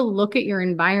start to look at your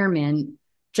environment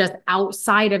just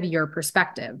outside of your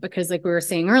perspective. Because like we were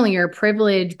saying earlier,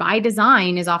 privilege by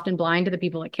design is often blind to the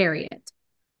people that carry it.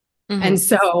 Mm-hmm. And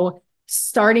so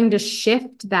starting to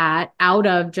shift that out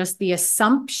of just the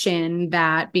assumption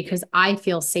that because I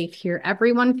feel safe here,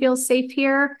 everyone feels safe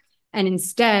here. And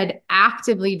instead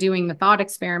actively doing the thought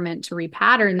experiment to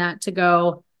repattern that to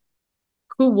go,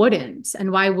 who wouldn't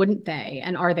and why wouldn't they?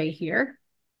 And are they here?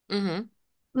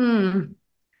 Mm-hmm.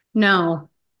 No.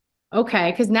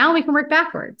 Okay. Cause now we can work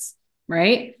backwards,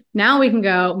 right? Now we can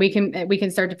go, we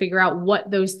can start to figure out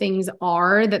what those things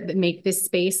are that make this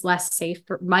space less safe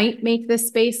might make this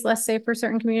space less safe for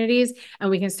certain communities.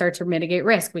 And we can start to mitigate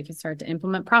risk. We can start to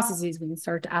implement processes. We can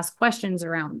start to ask questions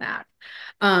around that.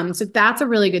 So that's a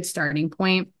really good starting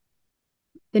point.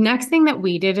 The next thing that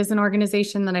we did as an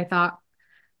organization that I thought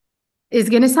is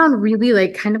going to sound really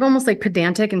like kind of almost like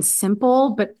pedantic and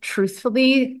simple, but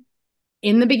truthfully,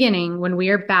 in the beginning, when we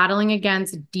are battling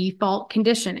against default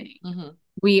conditioning, Mm-hmm.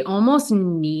 we almost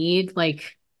need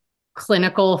like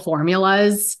clinical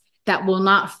formulas that will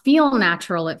not feel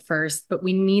natural at first, but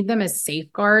we need them as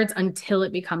safeguards until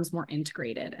it becomes more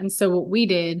integrated. And so what we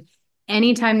did,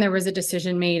 anytime there was a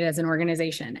decision made as an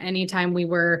organization, anytime we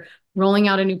were rolling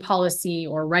out a new policy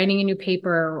or writing a new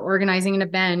paper or organizing an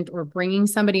event or bringing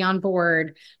somebody on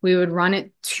board, we would run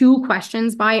it 2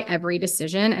 questions by every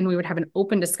decision and we would have an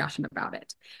open discussion about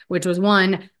it, which was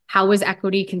one, how was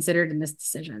equity considered in this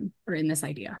decision or in this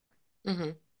idea?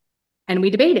 Mm-hmm. And we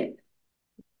debated,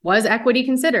 was equity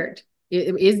considered?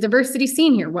 Is diversity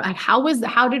seen here?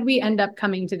 How did we end up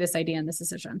coming to this idea and this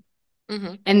decision?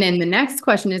 Mm-hmm. And then the next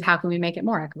question is, how can we make it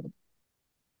more equitable?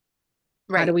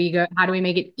 How do Right. we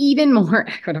make it even more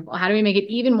equitable? How do we make it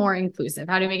even more inclusive?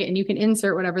 How do we make it, and you can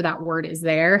insert whatever that word is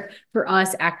there. For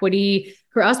us, equity,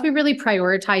 for us, we really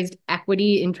prioritized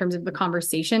equity in terms of the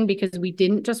conversation because we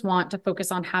didn't just want to focus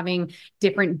on having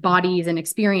different bodies and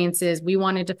experiences. We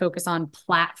wanted to focus on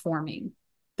platforming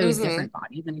those Mm-hmm. different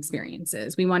bodies and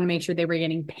experiences. We wanted to make sure they were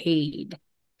getting paid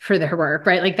for their work,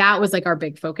 right? Like that was like our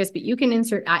big focus, but you can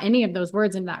insert any of those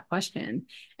words into that question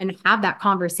and have that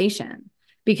conversation.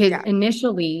 Because Yeah.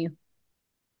 initially,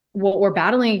 what we're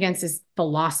battling against is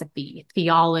philosophy,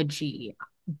 theology,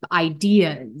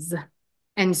 ideas.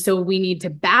 And so we need to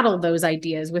battle those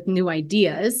ideas with new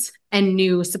ideas and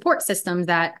new support systems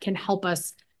that can help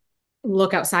us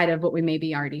look outside of what we may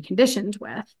be already conditioned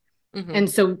with. Mm-hmm. And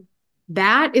so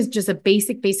that is just a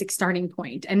basic starting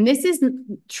point. And this is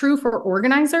true for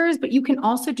organizers, but you can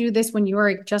also do this when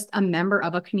you're just a member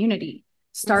of a community. Mm-hmm.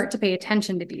 Start to pay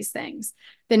attention to these things.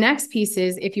 The next piece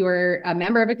is if you're a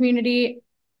member of a community,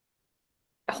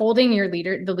 holding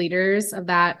the leaders of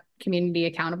that community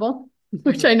accountable,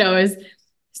 which I know is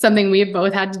something we've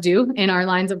both had to do in our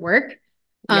lines of work.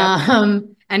 Yep.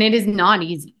 And it is not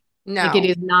easy. Like it No.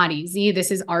 is not easy.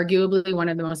 This is arguably one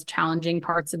of the most challenging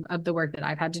parts of the work that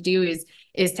I've had to do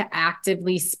is to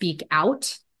actively speak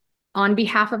out on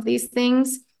behalf of these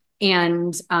things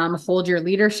and hold your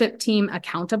leadership team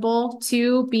accountable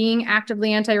to being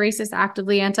actively anti-racist,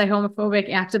 actively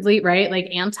anti-homophobic, actively, right? Like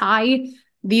anti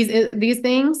these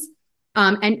things.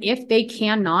 And if they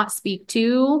cannot speak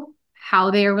to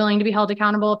how they are willing to be held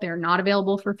accountable, if they're not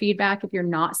available for feedback, if you're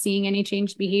not seeing any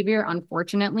changed behavior,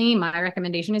 unfortunately, my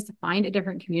recommendation is to find a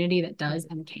different community that does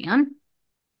and can.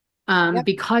 Yep.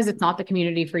 Because it's not the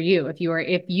community for you. If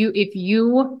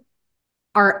you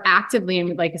are actively,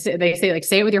 and like they say, like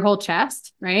say it with your whole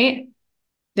chest, right?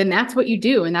 Then that's what you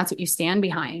do, and that's what you stand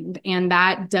behind. And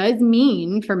that does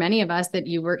mean for many of us that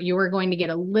you are going to get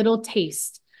a little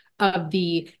taste of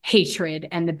the hatred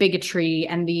and the bigotry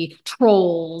and the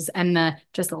trolls and the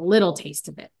just a little taste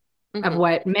of it, of Mm-hmm.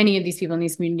 what many of these people in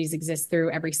these communities exist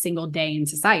through every single day in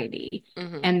society.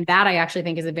 Mm-hmm. And that I actually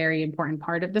think is a very important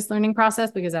part of this learning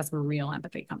process, because that's where real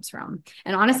empathy comes from.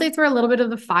 And honestly, it's where a little bit of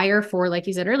the fire for, like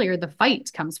you said earlier, the fight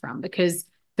comes from, because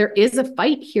there is a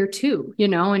fight here too,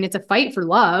 and it's a fight for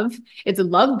love. It's a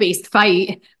love-based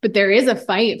fight, but there is a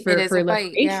fight It for is a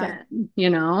fight, yeah.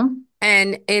 liberation.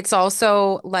 And it's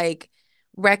also like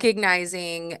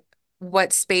recognizing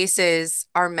what spaces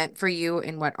are meant for you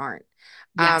and what aren't.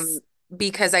 Um, Yes.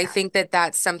 because I think that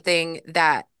that's something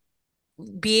that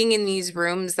being in these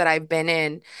rooms that I've been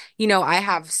in, I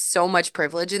have so much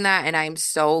privilege in that, and I'm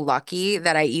so lucky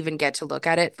that I even get to look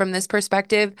at it from this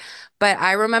perspective. But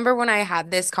I remember when I had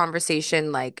this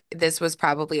conversation, like this was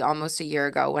probably almost a year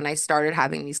ago when I started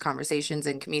having these conversations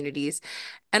in communities,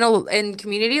 and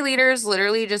community leaders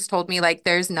literally just told me like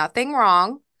there's nothing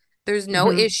wrong. There's no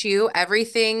Mm-hmm. issue.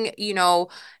 Everything,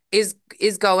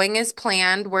 is going as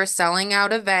planned. We're selling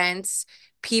out events.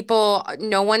 People,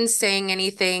 no one's saying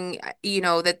anything,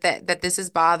 that this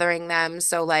is bothering them.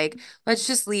 So like, let's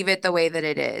just leave it the way that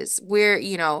it is. We're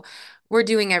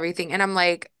doing everything. And I'm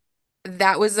like,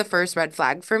 that was the first red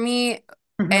flag for me.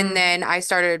 And Mm-hmm. then I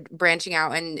started branching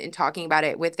out and talking about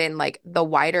it within like the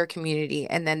wider community.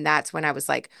 And then that's when I was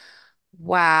like,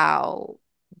 wow.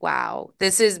 Wow.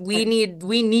 We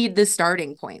need the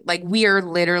starting point. Like we are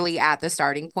literally at the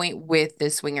starting point with the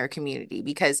swinger community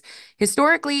because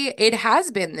historically it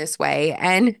has been this way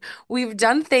and we've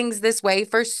done things this way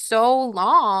for so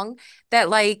long that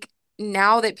like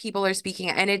now that people are speaking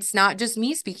and it's not just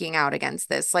me speaking out against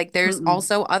this. Like there's Mm-mm.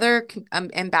 also other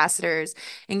ambassadors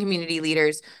and community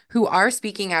leaders who are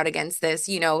speaking out against this,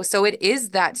 so it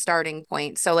is that starting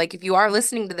point. So like if you are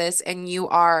listening to this and you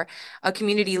are a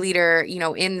community leader,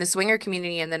 in the swinger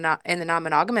community and the not in the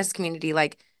non-monogamous community,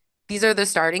 like these are the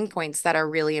starting points that are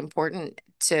really important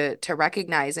to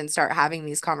recognize and start having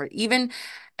these even.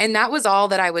 And that was all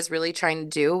that I was really trying to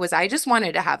do was I just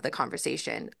wanted to have the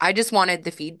conversation. I just wanted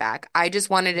the feedback. I just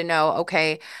wanted to know,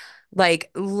 okay, like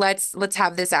let's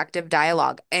have this active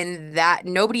dialogue. And that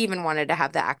nobody even wanted to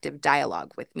have the active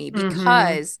dialogue with me Mm-hmm.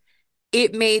 because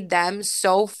it made them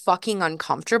so fucking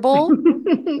uncomfortable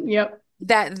Yep.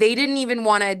 that they didn't even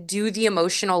want to do the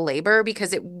emotional labor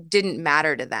because it didn't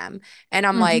matter to them. And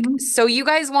I'm like, Mm-hmm. so you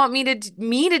guys want me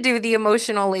to do the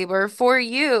emotional labor for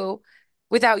you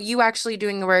without you actually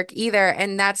doing the work either,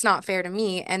 and that's not fair to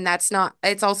me, and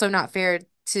it's also not fair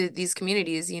to these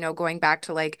communities, going back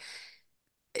to like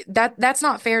that's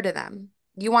not fair to them.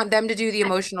 You want them to do the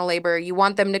emotional labor, you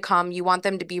want them to come, you want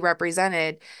them to be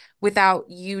represented without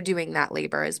you doing that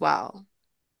labor as well.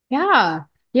 Yeah.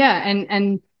 Yeah.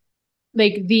 And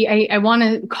like I want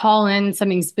to call in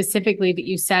something specifically that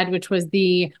you said, which was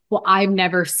well, I've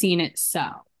never seen it. So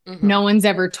Hmm. no one's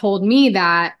ever told me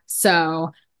that.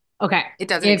 So, okay. It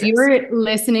doesn't If you exist. are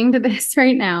listening to this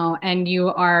right now and you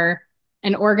are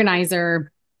an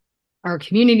organizer or a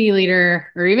community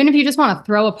leader, or even if you just want to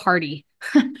throw a party,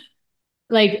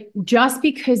 like just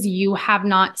because you have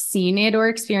not seen it or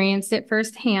experienced it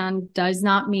firsthand does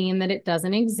not mean that it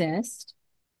doesn't exist.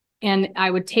 And I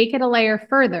would take it a layer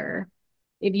further.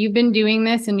 If you've been doing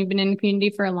this and you've been in the community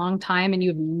for a long time and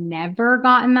you've never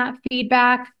gotten that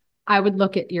feedback, I would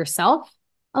look at yourself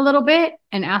a little bit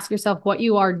and ask yourself what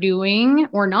you are doing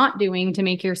or not doing to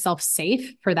make yourself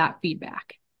safe for that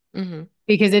feedback. Hmm.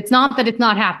 Because it's not that it's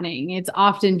not happening. It's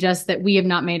often just that we have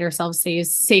not made ourselves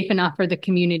safe enough for the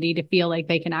community to feel like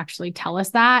they can actually tell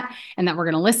us that, and that we're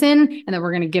going to listen, and that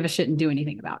we're going to give a shit and do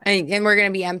anything about it. And we're going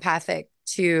to be empathic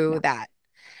to Yeah. that.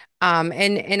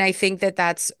 And I think that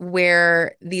that's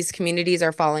where these communities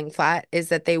are falling flat is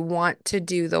that they want to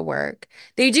do the work.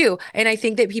 They do. And I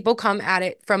think that people come at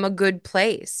it from a good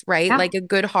place, right? Yeah. Like a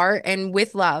good heart and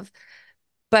with love.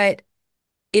 But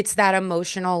it's that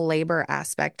emotional labor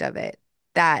aspect of it.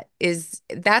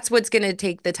 that's what's going to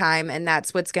take the time, and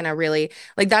that's what's going to really,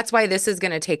 like, that's why this is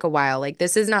going to take a while. Like,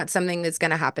 this is not something that's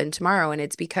going to happen tomorrow, and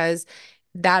it's because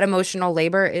that emotional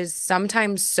labor is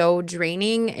sometimes so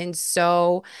draining and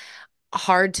so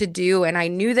hard to do. And I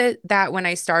knew that when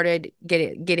I started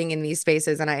getting in these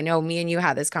spaces, and I know me and you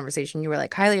had this conversation, you were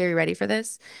like, Kylie, are you ready for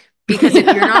this? Because if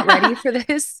you're not ready for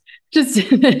this, just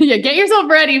yeah, get yourself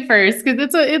ready first,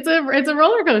 because it's a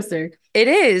roller coaster. it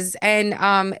is. And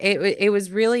it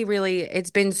was really, really,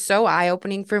 it's been so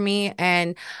eye-opening for me.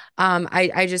 And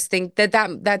I just think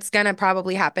that's gonna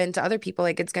probably happen to other people.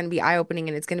 Like, it's gonna be eye-opening,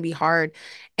 and it's gonna be hard,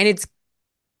 and it's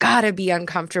gotta be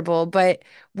uncomfortable, but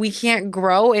we can't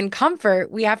grow in comfort.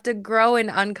 We have to grow in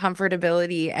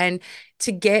uncomfortability, and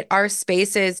to get our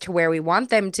spaces to where we want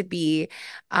them to be.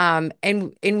 And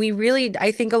we really,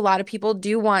 I think a lot of people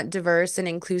do want diverse and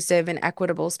inclusive and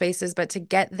equitable spaces, but to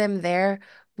get them there,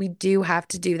 we do have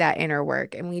to do that inner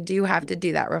work, and we do have to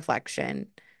do that reflection.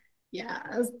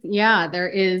 Yeah, there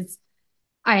is.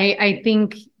 I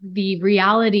think the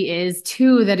reality is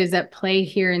too, that is at play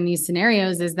here in these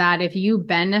scenarios, is that if you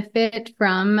benefit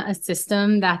from a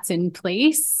system that's in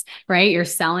place, right? You're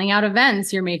selling out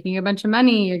events, you're making a bunch of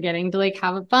money, you're getting to like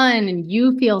have fun, and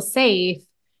you feel safe.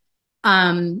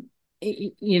 People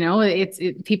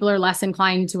are less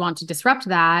inclined to want to disrupt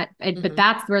that, but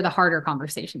that's where the harder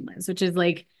conversation lives, which is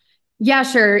like, yeah,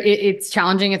 sure. It's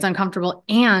challenging. It's uncomfortable.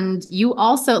 And you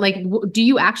also like, do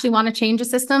you actually want to change a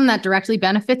system that directly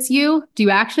benefits you? Do you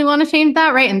actually want to change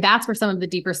that? Right. And that's where some of the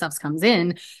deeper stuff comes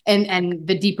in, and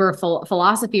the deeper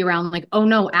philosophy around like, oh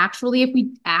no, actually, if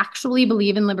we actually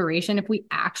believe in liberation, if we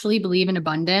actually believe in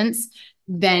abundance,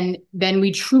 then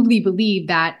we truly believe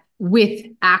that with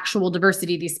actual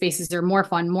diversity, these spaces are more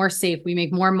fun, more safe. We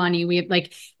make more money. We have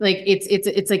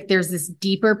it's like there's this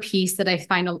deeper piece that I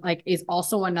find like is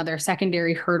also another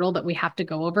secondary hurdle that we have to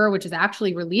go over, which is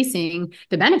actually releasing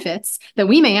the benefits that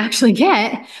we may actually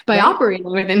get by operating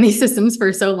within these systems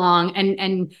for so long,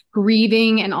 and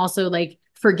grieving, and also like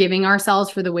forgiving ourselves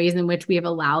for the ways in which we have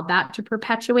allowed that to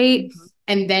perpetuate,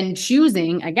 and then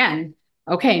choosing again.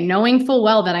 Okay, knowing full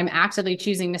well that I'm actively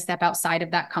choosing to step outside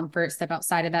of that comfort, step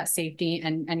outside of that safety,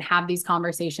 and have these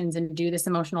conversations and do this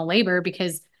emotional labor,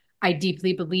 because I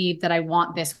deeply believe that I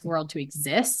want this world to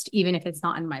exist, even if it's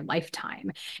not in my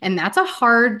lifetime. And that's a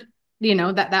hard,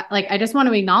 that like, I just want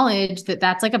to acknowledge that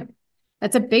that's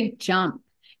a big jump.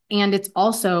 And it's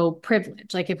also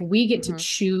privilege. Like if we get to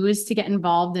choose to get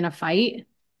involved in a fight,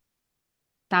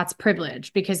 that's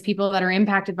privilege, because people that are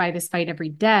impacted by this fight every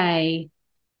day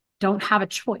don't have a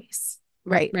choice.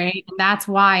 Right. And that's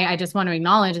why I just want to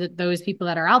acknowledge that those people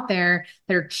that are out there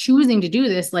that are choosing to do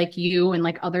this, like you and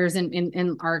like others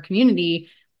in our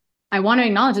community, I want to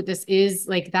acknowledge that this is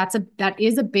like, that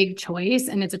is a big choice.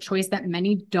 And it's a choice that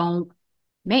many don't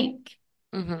make.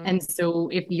 And so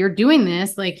if you're doing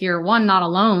this, like you're not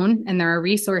alone, and there are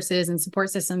resources and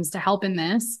support systems to help in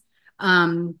this.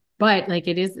 But like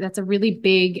that's a really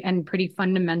big and pretty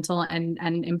fundamental and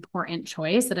important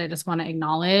choice that I just want to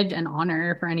acknowledge and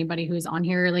honor for anybody who's on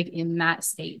here, like in that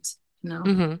state,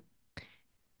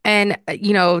 And,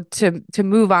 to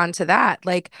move on to that,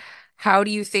 like, how do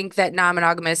you think that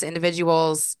non-monogamous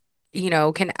individuals,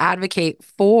 can advocate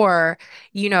for,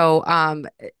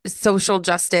 social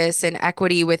justice and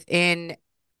equity within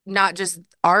not just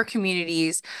our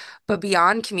communities, but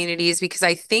beyond communities? Because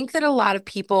I think that a lot of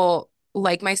people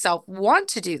like myself want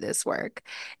to do this work,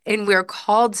 and we're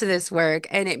called to this work,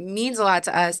 and it means a lot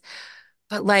to us.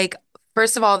 But like,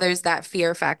 first of all, there's that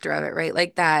fear factor of it, right?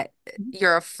 Like that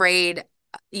you're afraid,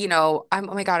 oh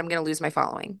my God, I'm going to lose my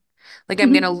following. Like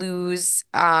I'm going to lose,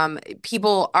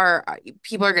 people are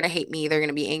going to hate me. They're going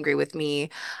to be angry with me.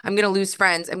 I'm going to lose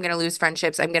friends. I'm going to lose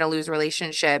friendships. I'm going to lose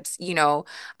relationships,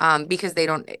 because they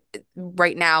don't,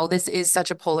 right now, this is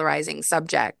such a polarizing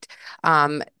subject.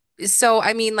 So,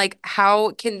 I mean, like,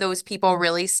 how can those people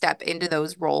really step into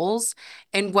those roles,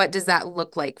 and what does that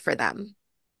look like for them?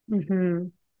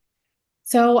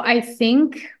 So I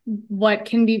think what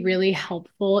can be really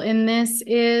helpful in this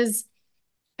is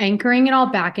anchoring it all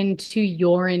back into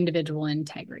your individual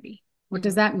integrity. What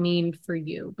does that mean for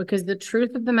you? Because the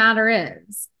truth of the matter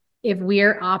is, if we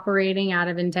are operating out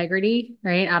of integrity,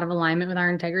 right, out of alignment with our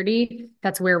integrity,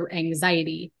 that's where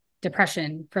anxiety,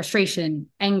 depression, frustration,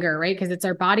 anger, right? Because it's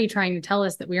our body trying to tell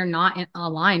us that we are not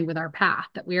aligned with our path,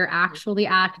 that we are actually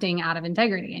acting out of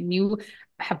integrity.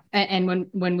 And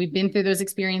when we've been through those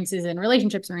experiences in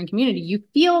relationships or in community, you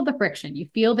feel the friction, you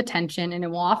feel the tension, and it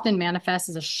will often manifest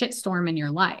as a shitstorm in your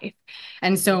life.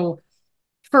 And so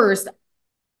first,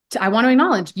 I want to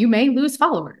acknowledge you may lose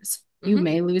followers, you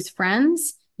may lose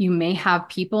friends, you may have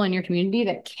people in your community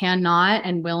that cannot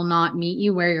and will not meet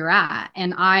you where you're at.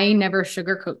 And I never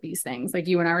sugarcoat these things. Like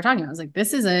you and I were talking about, I was like,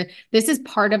 this is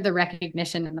part of the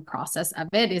recognition and the process of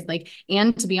it is like,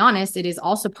 and to be honest, it is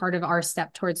also part of our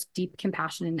step towards deep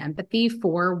compassion and empathy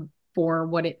for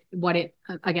what it,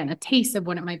 again, a taste of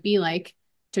what it might be like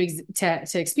to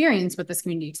experience what this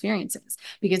community experiences.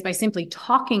 Because by simply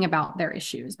talking about their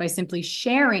issues, by simply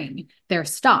sharing their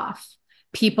stuff,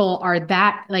 people are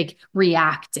that like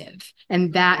reactive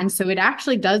and so it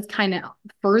actually does kind of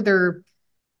further,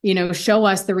 show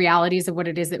us the realities of what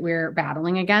it is that we're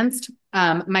battling against.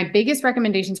 My biggest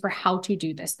recommendations for how to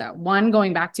do this though, one,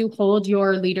 going back to hold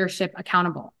your leadership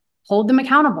accountable, hold them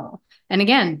accountable. And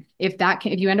again, if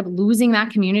you end up losing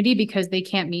that community because they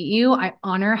can't meet you, I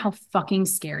honor how fucking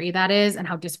scary that is and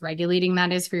how dysregulating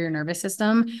that is for your nervous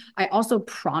system. I also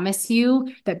promise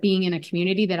you that being in a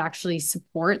community that actually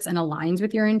supports and aligns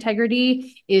with your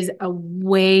integrity is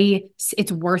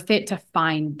it's worth it to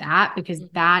find that, because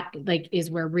that like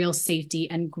is where real safety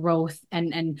and growth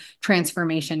and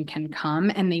transformation can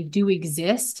come. And they do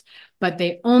exist, but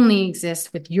they only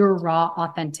exist with your raw,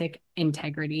 authentic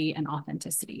integrity and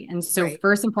authenticity. And so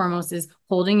first and foremost is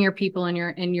holding your people in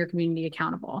your community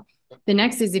accountable. The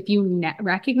next is if you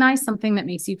recognize something that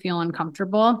makes you feel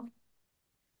uncomfortable,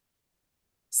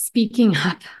 speaking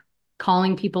up,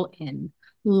 calling people in,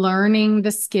 learning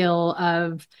the skill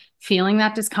of feeling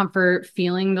that discomfort,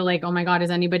 feeling the like, oh my God, is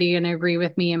anybody going to agree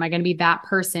with me? Am I going to be that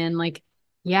person? Like,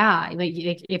 yeah, like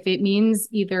if it means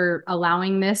either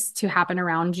allowing this to happen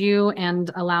around you and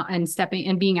stepping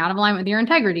and being out of alignment with your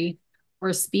integrity,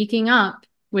 or speaking up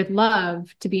with love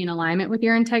to be in alignment with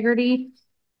your integrity,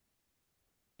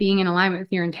 being in alignment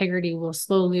with your integrity will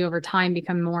slowly over time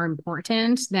become more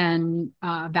important than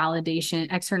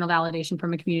external validation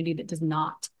from a community that does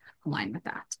not align with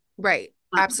that. Right.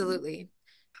 Absolutely.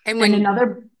 And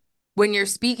when you're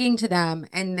speaking to them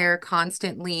and they're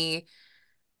constantly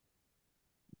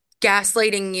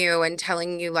gaslighting you and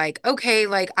telling you like, okay,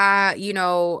 like, I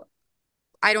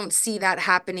don't see that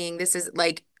happening. This is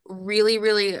like really,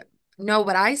 really no,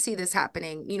 but I see this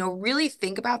happening. Really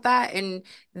think about that. And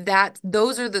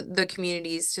those are the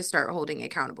communities to start holding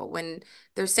accountable. When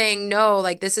they're saying, no,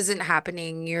 like this isn't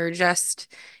happening. You're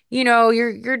just,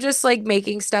 you're just like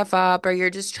making stuff up, or you're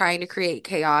just trying to create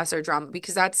chaos or drama,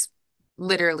 because that's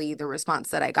literally the response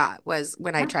that I got was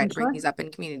when I tried to bring these up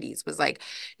in communities was like,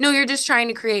 no, you're just trying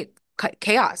to create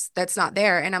chaos that's not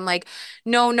there. And I'm like,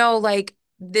 no, like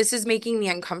this is making me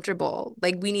uncomfortable.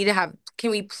 Like we need to can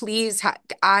we please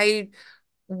I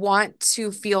want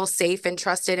to feel safe and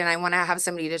trusted, and I want to have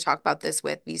somebody to talk about this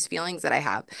with, these feelings that I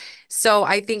have. So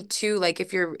I think too, like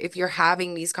if you're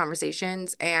having these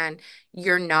conversations and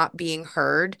you're not being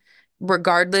heard,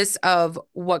 regardless of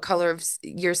what color of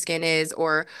your skin is,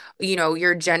 or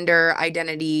your gender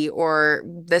identity, or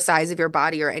the size of your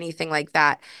body, or anything like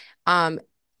that,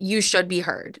 you should be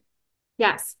heard.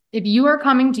 Yes. If you are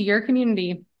coming to your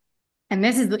community, and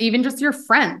this is even just your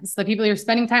friends, the people you're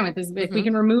spending time with, if we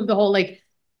can remove the whole like,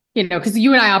 because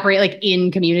you and I operate like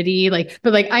in community, like,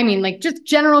 but like, I mean, like just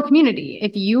general community.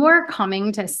 If you are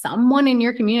coming to someone in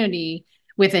your community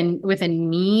with a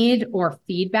need or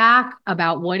feedback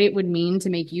about what it would mean to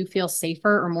make you feel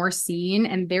safer or more seen,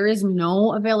 and there is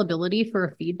no availability for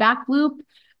a feedback loop,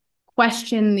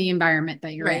 question the environment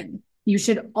that you're in. You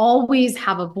should always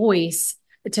have a voice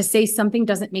to say something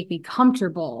doesn't make me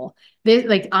comfortable.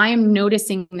 Like I am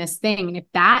noticing this thing. And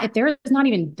if there is not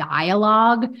even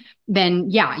dialogue, then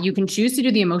yeah, you can choose to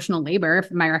do the emotional labor.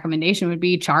 If my recommendation would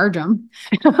be charge them,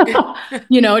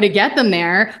 to get them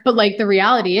there. But like the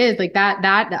reality is like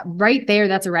that right there,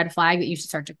 that's a red flag that you should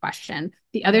start to question.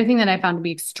 The other thing that I found to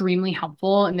be extremely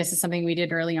helpful, and this is something we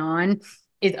did early on,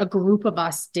 is a group of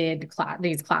us did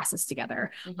these classes together.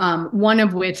 One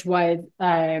of which was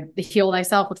the Heal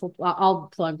Thyself, which I'll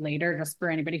plug later just for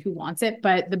anybody who wants it.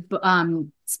 But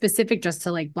the specific just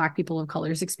to like Black people of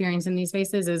color's experience in these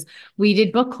spaces is we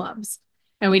did book clubs,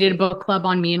 and we did a book club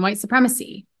on me and white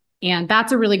supremacy. And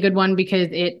that's a really good one because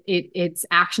it's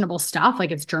actionable stuff. Like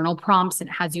it's journal prompts,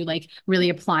 and it has you like really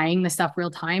applying the stuff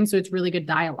real time. So it's really good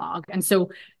dialogue. And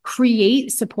so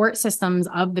create support systems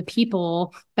of the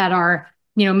people that are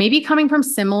maybe coming from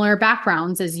similar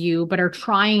backgrounds as you, but are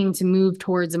trying to move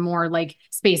towards a more like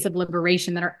space of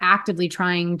liberation, that are actively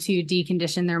trying to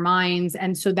decondition their minds.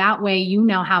 And so that way you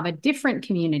now have a different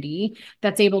community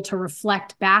that's able to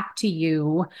reflect back to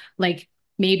you, like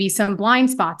maybe some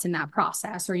blind spots in that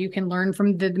process, or you can learn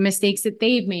from the mistakes that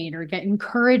they've made or get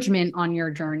encouragement on your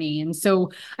journey. And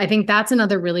so I think that's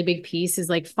another really big piece, is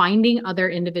like finding other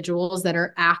individuals that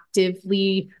are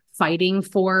actively fighting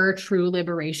for true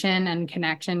liberation and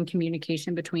connection,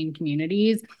 communication between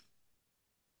communities,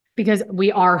 because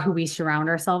we are who we surround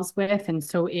ourselves with. And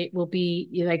so it will be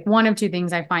like one of two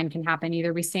things I find can happen.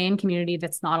 Either we stay in community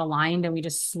that's not aligned and we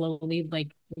just slowly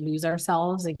like lose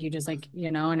ourselves, like you just like,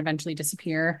 and eventually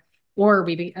disappear, or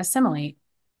we assimilate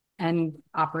and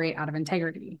operate out of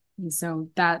integrity. And so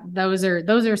those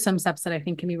are some steps that I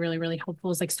think can be really, really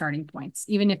helpful as like starting points.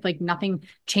 Even if like nothing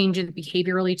changes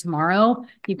behaviorally tomorrow,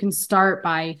 you can start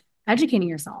by educating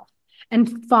yourself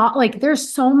and thought, like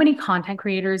there's so many content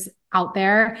creators out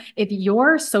there. If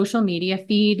your social media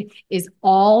feed is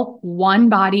all one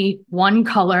body, one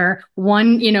color,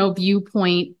 one,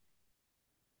 viewpoint,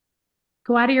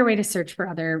 go out of your way to search for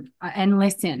other and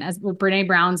listen. As what Brene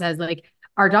Brown says, like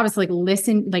our job is to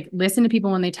listen to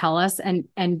people when they tell us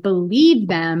and believe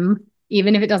them,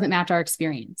 even if it doesn't match our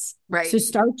experience. Right. So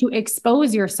start to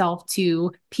expose yourself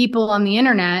to people on the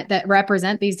internet that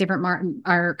represent these different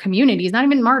our communities, not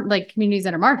even like communities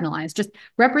that are marginalized, just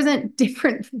represent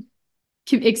different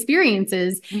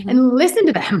experiences and listen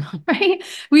to them, right?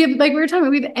 We have, like we were talking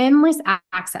about, we have endless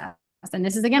access. And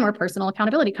this is again where personal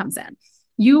accountability comes in.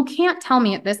 You can't tell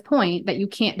me at this point that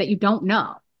you don't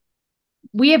know.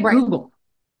 We have Google,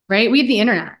 right? We have the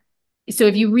internet. So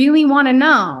if you really want to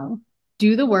know,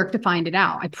 do the work to find it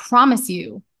out. I promise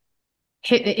you,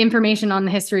 information on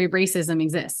the history of racism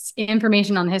exists.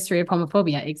 Information on the history of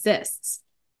homophobia exists,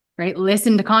 right?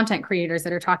 Listen to content creators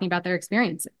that are talking about their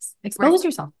experiences. Expose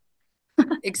yourself.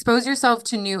 Expose yourself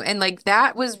to new, and like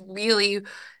that was really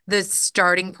the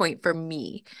starting point for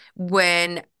me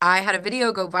when I had a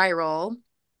video go viral,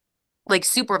 like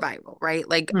super viral, right?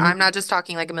 Like I'm not just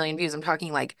talking like a million views, I'm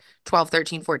talking like 12,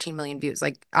 13, 14 million views,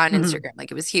 like on Instagram.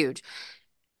 Like it was huge.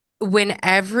 When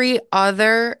every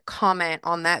other comment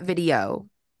on that video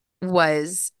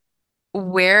was,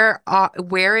 where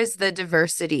is the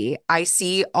diversity? I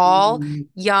see all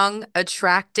young,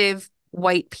 attractive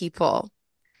white people.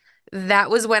 That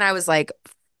was when I was like,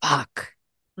 fuck.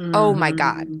 Oh my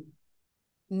God.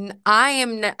 I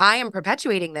am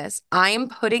perpetuating this. I am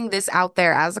putting this out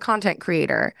there as a content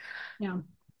creator. Yeah.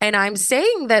 And I'm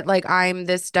saying that like I'm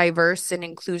this diverse and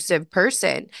inclusive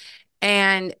person.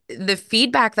 And the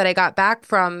feedback that I got back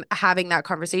from having that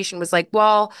conversation was like,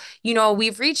 well,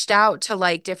 we've reached out to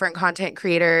like different content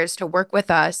creators to work with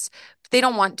us. But they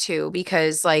don't want to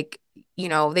because like,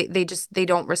 they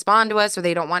don't respond to us or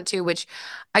they don't want to, which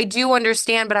I do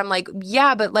understand. But I'm like,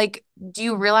 yeah, but like, do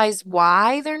you realize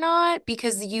why they're not?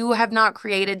 Because you have not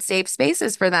created safe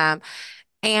spaces for them.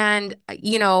 And,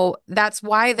 that's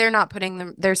why they're not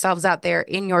putting themselves out there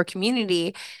in your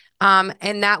community.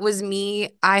 And that was me.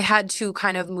 I had to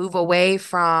kind of move away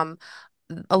from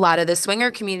a lot of the swinger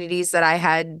communities that I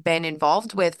had been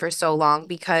involved with for so long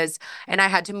and I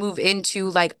had to move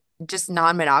into like just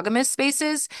non-monogamous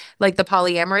spaces, like the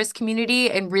polyamorous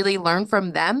community, and really learn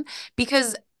from them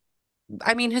because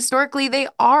I mean, historically, they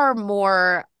are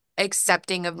more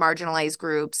accepting of marginalized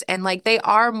groups and like they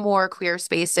are more queer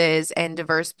spaces and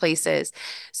diverse places.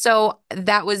 So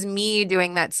that was me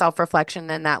doing that self-reflection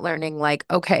and that learning, like,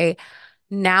 okay,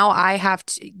 now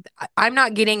I'm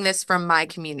not getting this from my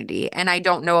community, and I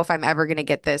don't know if I'm ever going to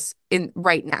get this in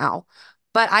right now,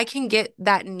 but I can get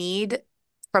that need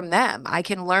from them. I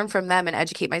can learn from them and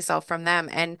educate myself from them.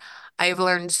 And I've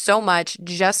learned so much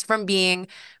just from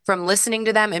listening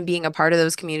to them and being a part of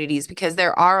those communities, because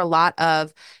there are a lot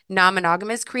of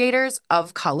non-monogamous creators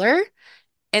of color,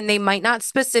 and they might not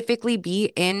specifically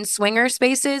be in swinger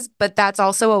spaces, but that's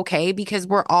also okay because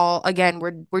we're all, again,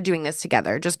 we're doing this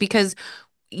together. Just because,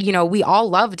 we all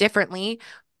love differently,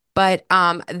 but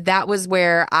that was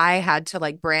where I had to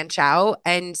like branch out.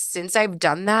 And since I've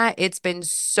done that, it's been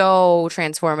so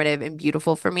transformative and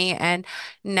beautiful for me. And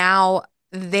now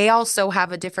they also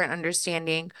have a different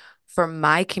understanding for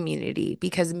my community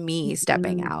because me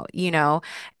stepping out,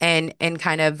 and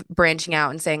kind of branching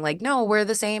out and saying like, no, we're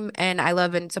the same and I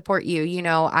love and support you.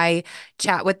 I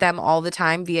chat with them all the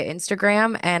time via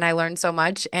Instagram and I learn so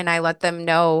much, and I let them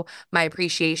know my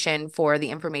appreciation for the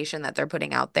information that they're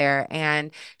putting out there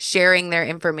and sharing their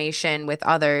information with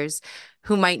others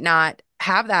who might not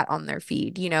have that on their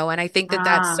feed, and I think that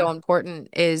that's so important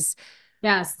is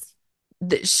yes.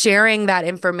 Sharing that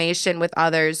information with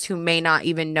others who may not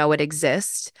even know it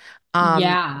exists.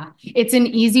 Yeah, it's an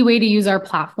easy way to use our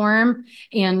platform.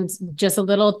 And just a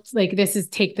little like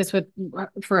take this with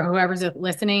for whoever's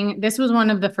listening. This was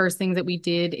one of the first things that we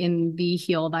did in the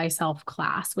Heal Thyself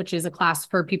class, which is a class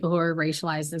for people who are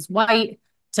racialized as white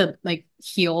to like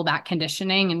heal that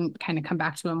conditioning and kind of come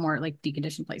back to a more like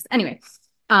deconditioned place. Anyway,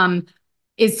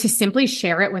 is to simply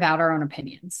share it without our own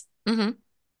opinions.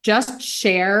 Just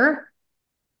share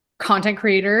content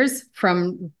creators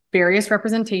from various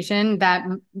representation that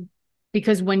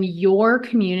because when your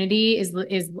community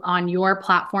is on your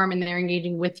platform and they're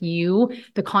engaging with you,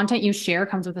 the content you share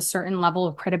comes with a certain level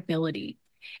of credibility.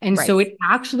 And Right. so it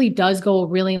actually does go a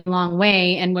really long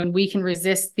way. And when we can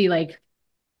resist the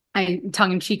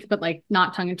tongue in cheek, but like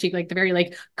not tongue in cheek, like the very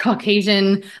like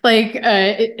Caucasian, like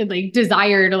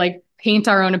desire to like paint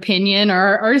our own opinion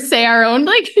or say our own,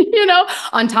 like,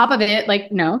 on top of it,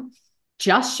 like, no,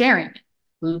 just sharing it.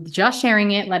 Just sharing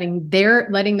it,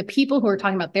 letting the people who are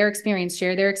talking about their experience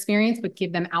share their experience, but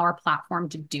give them our platform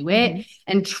to do it. Mm-hmm.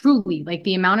 And truly, like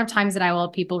the amount of times that I will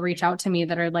have people reach out to me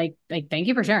that are like, thank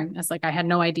you for sharing this. Like, I had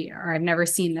no idea, or I've never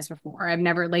seen this before. I've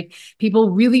never like people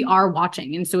really are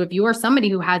watching. And so if you are somebody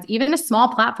who has even a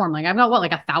small platform, like I've got like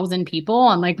 1,000 people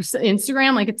on like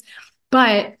Instagram, like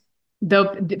but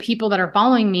the people that are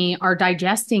following me are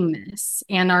digesting this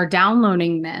and are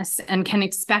downloading this and can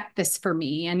expect this for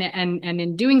me. And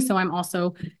in doing so, I'm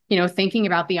also, thinking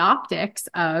about the optics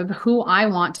of who I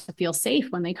want to feel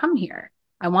safe when they come here.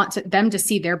 I want them to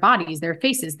see their bodies, their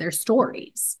faces, their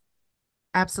stories.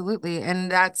 Absolutely.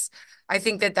 And I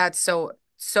think that that's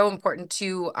so important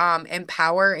to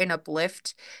empower and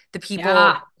uplift the people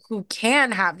Yeah. who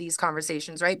can have these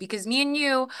conversations, right? Because me and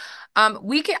you,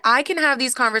 I can have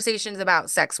these conversations about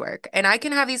sex work, and I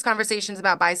can have these conversations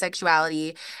about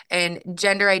bisexuality and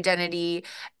gender identity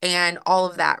and all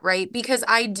of that, right? Because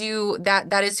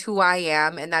that is who I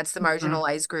am, and that's the Mhm.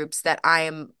 marginalized groups that I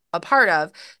am a part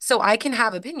of. So I can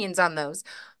have opinions on those.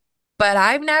 But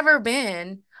I've never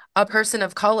been a person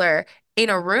of color in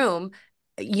a room,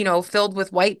 filled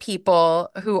with white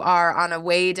people who are on a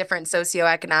way different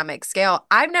socioeconomic scale.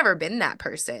 I've never been that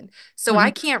person. So I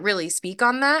Mhm. can't really speak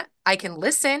on that. I can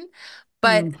listen,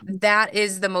 but Mhm. that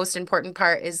is the most important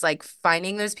part, is like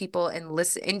finding those people and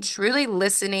listen and truly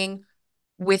listening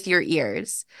with your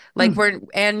ears, like Mhm.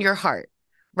 and your heart,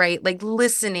 right? Like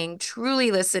listening, truly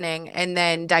listening, and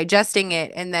then digesting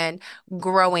it and then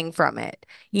growing from it,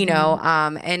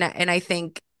 Mhm. and I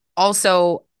think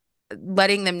also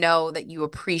letting them know that you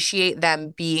appreciate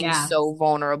them being Yeah. so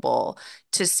vulnerable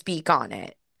to speak on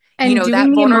it. And That doing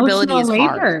the vulnerability emotional is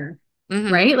hard. labor,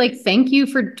 Hmm. right? Like, thank you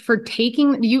for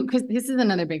taking you, because this is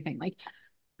another big thing. Like,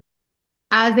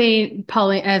 as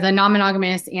a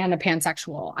non-monogamous and a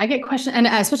pansexual, I get questions, and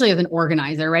especially as an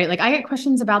organizer, right? Like I get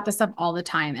questions about this stuff all the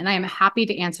time, and I am happy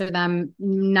to answer them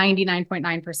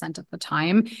 99.9% of the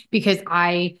time, because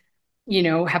I,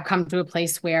 have come to a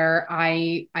place where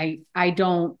I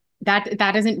don't,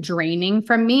 that isn't draining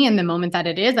from me. And the moment that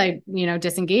it is, I,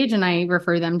 disengage and I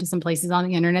refer them to some places on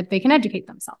the internet they can educate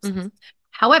themselves. Hmm.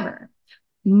 However,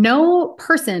 no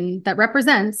person that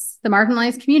represents the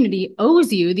marginalized community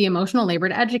owes you the emotional labor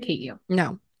to educate you.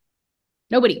 No.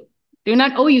 Nobody. Do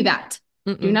not owe you that.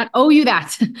 Do Mm-mm. not owe you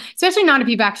that, especially not if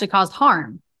you've actually caused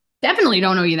harm. Definitely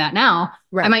don't owe you that now. I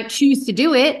Right. might choose to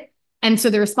do it. And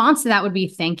so the response to that would be,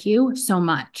 thank you so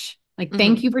much. Like, Hmm.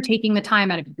 thank you for taking the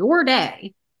time out of your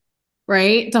day,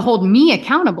 right, to hold me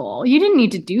accountable. You didn't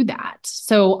need to do that.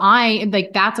 So I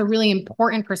like, that's a really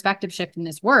important perspective shift in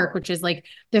this work, which is like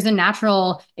there's a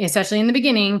natural, especially in the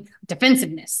beginning,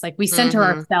 defensiveness. Like we center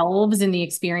Hmm. ourselves in the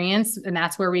experience, and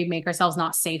that's where we make ourselves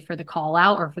not safe for the call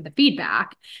out or for the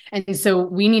feedback. And so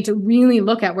we need to really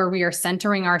look at where we are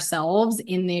centering ourselves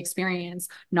in the experience,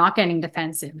 not getting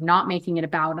defensive, not making it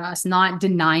about us, not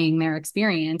denying their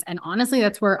experience. And honestly,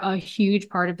 that's where a huge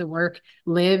part of the work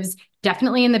lives,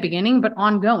 definitely in the beginning, but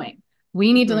ongoing.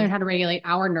 We need to learn Hmm. how to regulate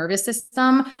our nervous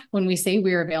system when we say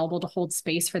we're available to hold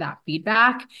space for that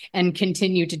feedback, and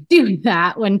continue to do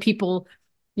that when people,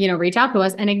 reach out to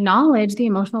us and acknowledge the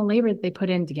emotional labor that they put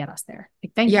in to get us there.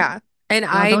 Like, thank you. Yeah. And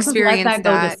Don't just let that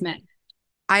go dismiss.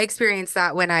 I experienced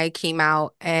that when I came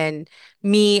out, and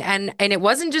and it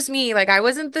wasn't just me, like I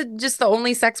wasn't the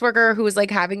only sex worker who was like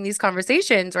having these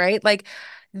conversations, right? Like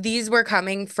these were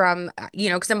coming from,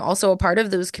 because I'm also a part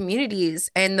of those communities,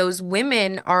 and those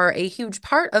women are a huge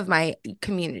part of my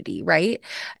community, right?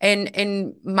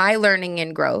 And my learning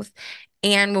and growth.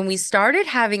 And when we started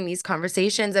having these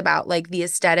conversations about like the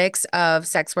aesthetics of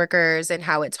sex workers and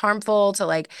how it's harmful to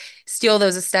like steal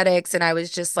those aesthetics, and I was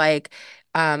just like,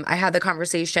 I had the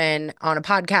conversation on a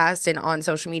podcast and on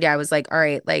social media. I was like, all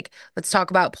right, like, let's talk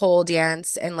about pole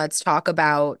dance, and let's talk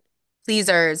about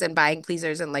pleasers and buying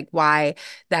pleasers, and like why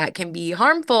that can be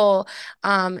harmful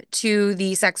to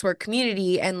the sex work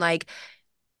community. And like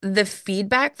the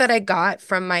feedback that I got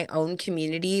from my own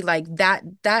community, like that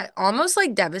almost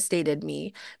like devastated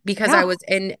me, because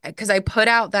Yeah. because I put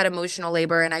out that emotional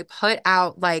labor, and I put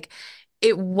out like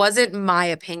it wasn't my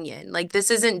opinion. Like this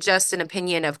isn't just an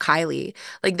opinion of Kylie.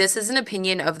 Like this is an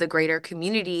opinion of the greater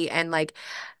community. And like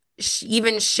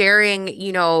even sharing,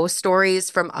 stories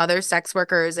from other sex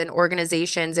workers and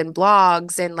organizations and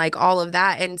blogs and like all of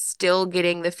that, and still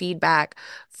getting the feedback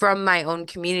from my own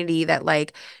community that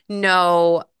like,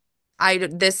 no,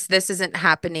 this isn't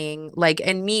happening. Like,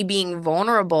 and me being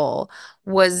vulnerable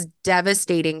was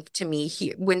devastating to me.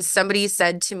 When somebody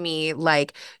said to me,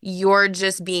 like, you're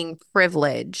just being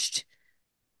privileged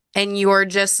and you're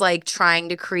just like trying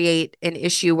to create an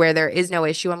issue where there is no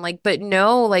issue. I'm like, but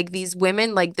no, like these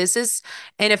women, like this is,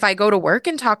 and if I go to work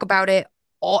and talk about it,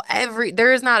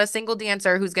 there is not a single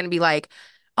dancer who's going to be like,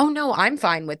 oh no, I'm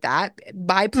fine with that.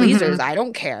 Buy pleasers. Mm-hmm. I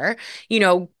don't care.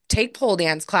 Take pole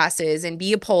dance classes and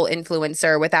be a pole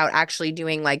influencer without actually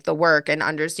doing like the work and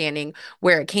understanding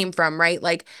where it came from, right?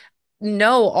 Like,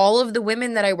 no, all of the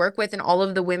women that I work with and all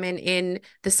of the women in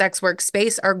the sex work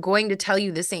space are going to tell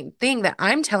you the same thing that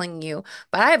I'm telling you,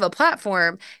 but I have a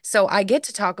platform, so I get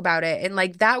to talk about it. And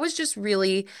like that was just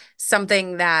really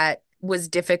something that was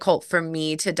difficult for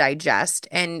me to digest,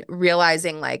 and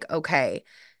realizing like, okay,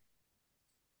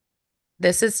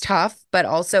 this is tough, but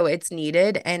also it's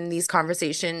needed. And these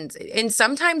conversations, and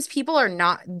sometimes people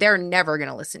they're never going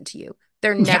to listen to you.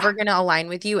 They're Yeah. never going to align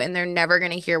with you, and they're never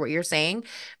going to hear what you're saying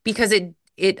because it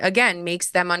again makes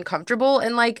them uncomfortable,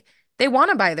 and like they want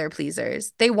to buy their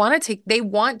pleasers. They want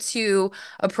to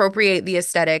appropriate the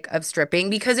aesthetic of stripping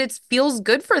because it feels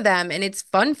good for them and it's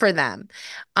fun for them.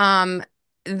 Um,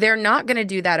 they're not going to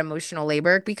do that emotional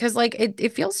labor because like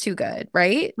it feels too good,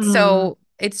 right? Mm. So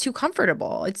it's too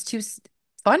comfortable. It's too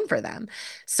fun for them.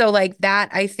 So like that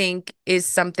I think is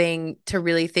something to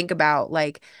really think about.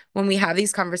 Like when we have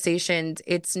these conversations,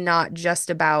 it's not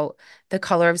just about the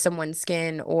color of someone's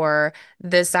skin or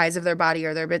the size of their body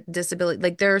or their disability.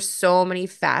 Like there are so many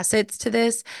facets to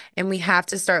this, and we have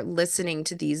to start listening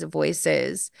to these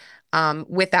voices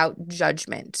without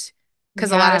judgment.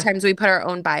 Because a lot of Yeah. times we put our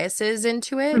own biases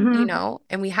into it, Mm-hmm.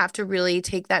 and we have to really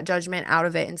take that judgment out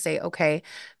of it and say, okay,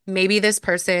 maybe this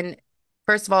person,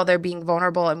 first of all, they're being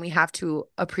vulnerable, and we have to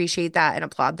appreciate that and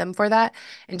applaud them for that.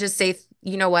 And just say,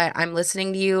 you know what, I'm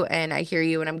listening to you and I hear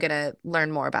you, and I'm going to learn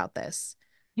more about this.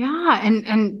 Yeah.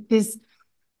 And this,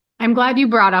 I'm glad you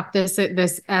brought up this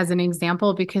as an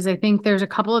example, because I think there's a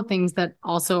couple of things that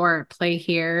also are at play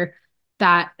here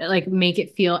that like make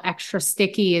it feel extra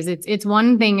sticky. Is it's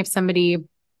one thing if somebody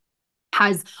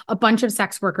has a bunch of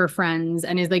sex worker friends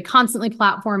and is like constantly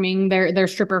platforming their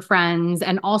stripper friends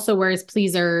and also wears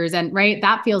pleasers, and right,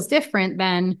 that feels different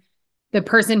than the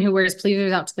person who wears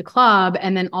pleasers out to the club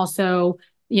and then also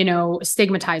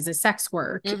stigmatizes sex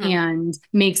work Hmm. and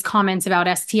makes comments about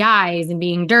STIs and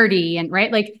being dirty, and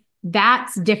right, like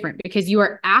that's different because you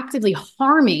are actively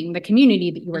harming the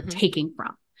community that you are Hmm. taking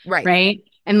from, Right. right?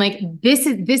 And like this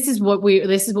is what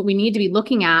we need to be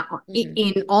looking at Hmm.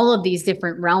 in all of these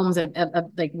different realms of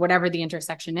like whatever the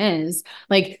intersection is.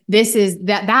 Like this is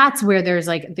that's where there's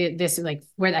like this like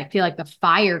where I feel like the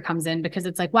fire comes in, because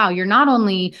it's like, wow, you're not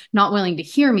only not willing to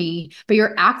hear me, but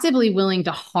you're actively willing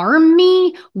to harm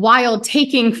me while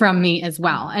taking from me as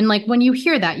well. And like when you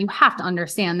hear that, you have to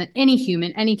understand that any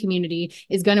human, any community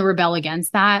is going to rebel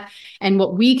against that. And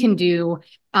what we can do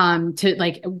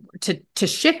to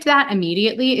shift that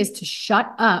immediately is to shut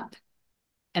up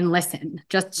and listen.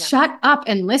 Just Yeah. shut up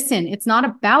and listen. It's not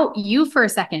about you for a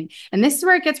second. And this is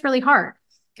where it gets really hard,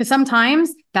 because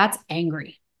sometimes that's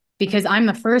angry because Hmm. I'm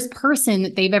the first person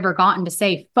that they've ever gotten to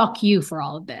say fuck you for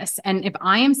all of this. And if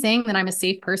I am saying that I'm a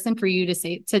safe person for you to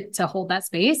say to hold that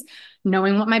space,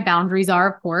 knowing what my boundaries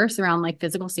are, of course, around like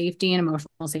physical safety and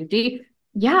emotional safety,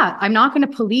 yeah, I'm not going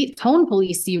to tone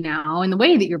police you now in the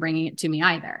way that you're bringing it to me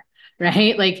either,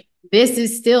 right? Like this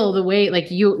is still the way, like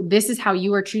this is how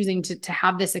you are choosing to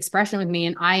have this expression with me,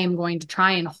 and I am going to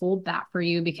try and hold that for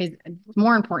you, because it's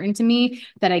more important to me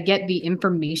that I get the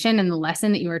information and the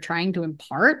lesson that you are trying to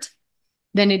impart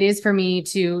than it is for me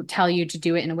to tell you to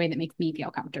do it in a way that makes me feel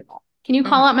comfortable. Can you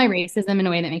call Hmm. out my racism in a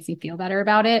way that makes me feel better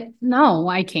about it? No,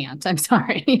 I can't. I'm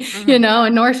sorry, Hmm.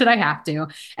 and nor should I have to.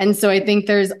 And so I think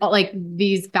there's like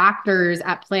these factors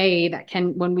at play that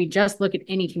can, when we just look at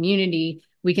any community,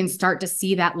 we can start to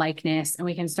see that likeness, and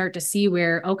we can start to see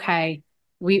where, okay,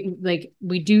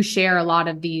 we do share a lot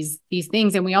of these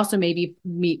things, and we also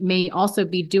may also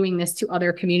be doing this to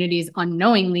other communities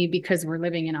unknowingly because we're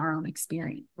living in our own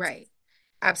experience. Right.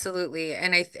 Absolutely.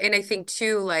 And I think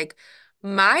too, like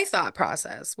my thought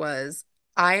process was,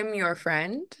 I am your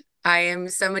friend. I am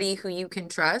somebody who you can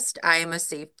trust. I am a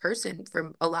safe person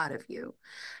for a lot of you.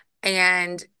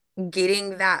 And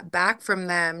getting that back from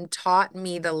them taught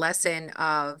me the lesson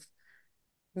of,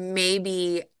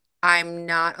 maybe I'm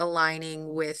not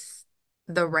aligning with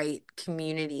the right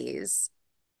communities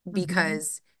Mm-hmm.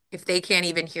 because if they can't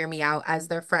even hear me out as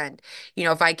their friend,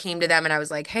 if I came to them and I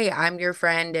was like, hey, I'm your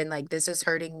friend and like this is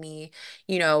hurting me,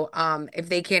 if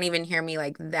they can't even hear me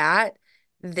like that,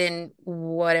 then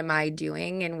what am I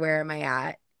doing and where am I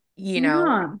at, you know?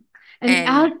 Yeah. And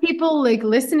And as people like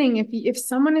listening, if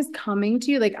someone is coming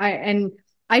to you, like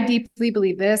I deeply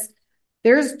believe this,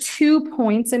 there's 2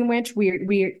 points in which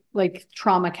we like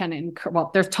trauma can incur. Well,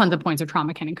 there's tons of points of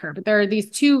trauma can incur, but there are these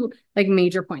two like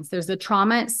major points. There's the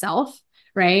trauma itself,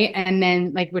 right? And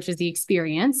then like which is the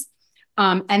experience.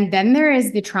 And then there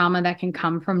is the trauma that can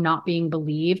come from not being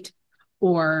believed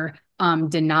or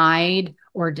denied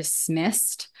or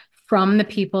dismissed from the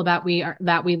people that we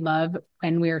love,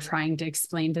 and we are trying to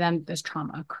explain to them this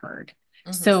trauma occurred.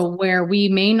 Mhm. So where we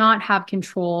may not have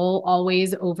control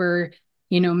always over,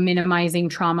 minimizing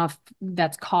trauma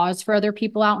that's caused for other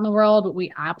people out in the world, but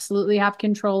we absolutely have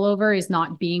control over is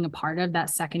not being a part of that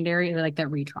secondary or like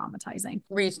that re-traumatizing.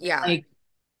 Yeah. Like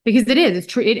because it's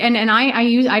true.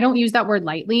 I don't use that word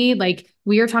lightly. Like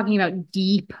we are talking about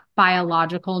deep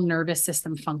biological nervous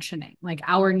system functioning. Like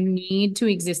our need to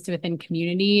exist within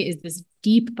community is this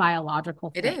deep biological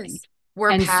It thing. is.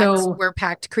 We're And packed, so, we're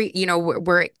packed,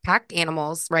 we're packed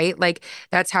animals, right? Like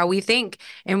that's how we think.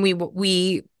 And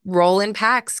we roll in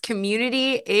packs.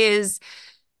 Community is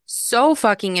so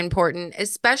fucking important,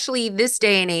 especially this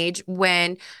day and age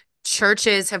when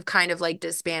churches have kind of like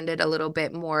disbanded a little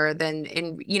bit more than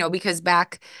because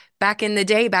back in the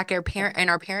day, back in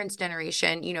our parents'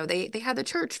 generation, they had the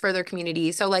church for their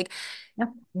community. So like yeah,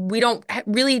 we don't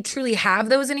really truly have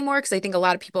those anymore because I think a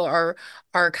lot of people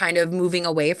are kind of moving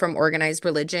away from organized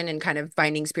religion and kind of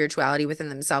finding spirituality within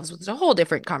themselves, which is a whole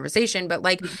different conversation. But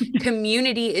like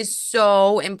community is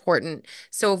so important.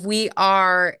 So if we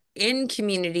are in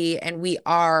community and we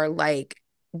are like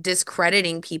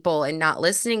discrediting people and not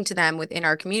listening to them within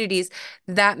our communities,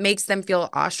 that makes them feel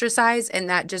ostracized and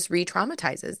that just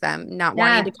re-traumatizes them, not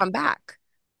wanting to yeah, come back.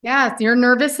 yeah, your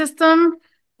nervous system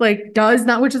like does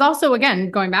not, which is also again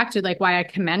going back to like why I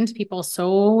commend people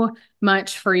so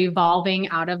much for evolving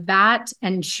out of that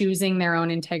and choosing their own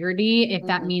integrity if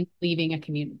that Mhm. means leaving a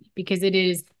community, because it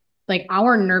is like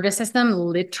our nervous system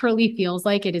literally feels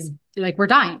like it is like we're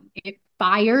dying. It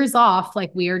fires off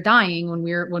like we are dying when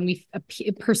we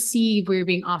perceive we're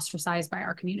being ostracized by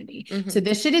our community. So Mhm.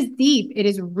 this shit is deep, it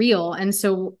is real, and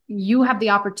so you have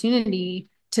the opportunity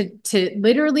to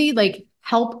literally like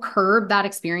help curb that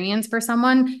experience for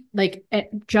someone, like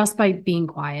just by being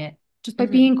quiet, just by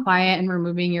Mhm. being quiet and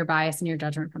removing your bias and your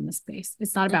judgment from the space.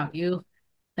 It's not about you.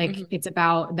 Like Mhm. it's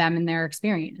about them and their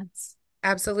experience.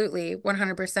 Absolutely,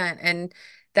 100%. And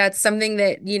that's something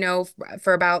that,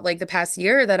 for about like the past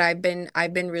year that I've been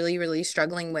really, really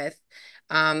struggling with.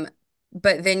 Um,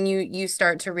 but then you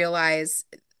start to realize,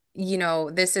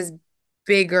 this is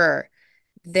bigger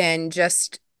than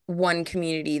just one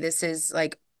community. This is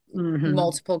like Mm-hmm.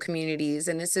 multiple communities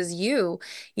and this is you,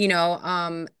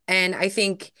 and I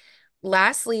think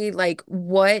lastly, like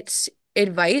what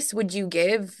advice would you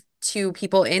give to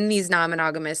people in these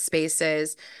non-monogamous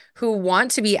spaces who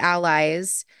want to be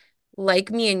allies like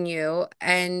me and you,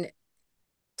 and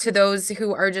to those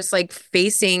who are just like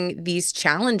facing these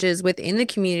challenges within the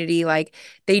community, like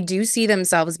they do see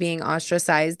themselves being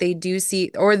ostracized, they do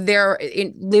see, or they're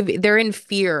in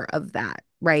fear of that,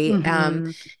 right?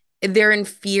 Mm-hmm. They're in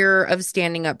fear of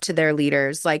standing up to their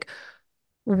leaders. Like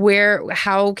what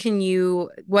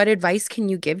advice can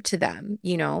you give to them,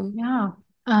 Yeah.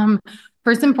 Um,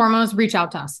 First and foremost, reach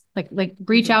out to us. Like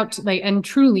reach Mhm. out to, like and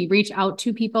truly reach out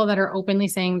to people that are openly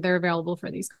saying they're available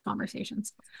for these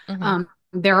conversations. Mhm.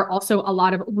 There are also a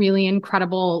lot of really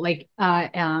incredible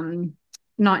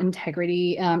not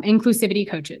integrity, inclusivity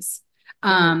coaches.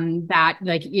 Mhm. That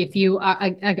like if you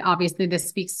obviously this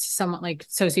speaks to somewhat like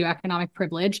socioeconomic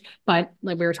privilege, but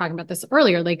like we were talking about this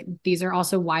earlier, like these are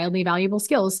also wildly valuable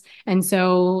skills. And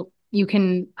so you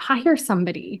can hire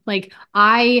somebody. Like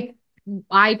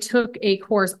I took a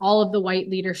course, all of the white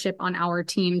leadership on our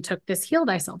team took this Heal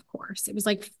Thyself course. It was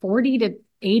like 40 to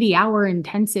 80-hour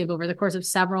intensive over the course of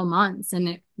several months. And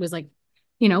it was like,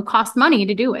 cost money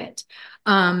to do it.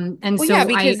 And Well, yeah, so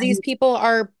because these people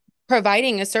are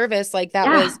providing a service like that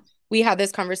yeah. was we had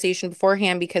this conversation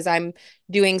beforehand because I'm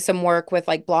doing some work with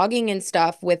like blogging and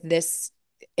stuff with this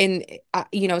and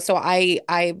so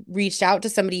I reached out to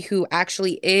somebody who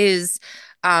actually is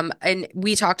and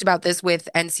we talked about this with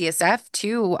NCSF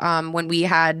too when we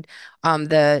had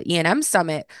the E&M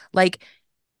summit, like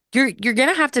you're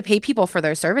gonna have to pay people for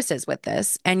their services with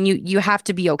this, and you have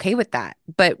to be okay with that.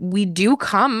 But we do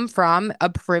come from a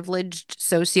privileged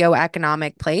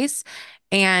socioeconomic place,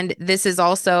 and this is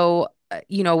also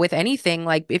with anything,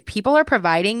 like if people are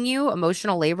providing you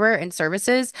emotional labor and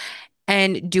services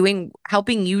and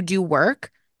helping you do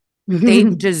work, they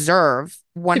deserve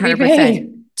To be 100%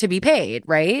 paid. to be paid,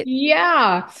 right?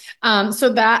 Yeah.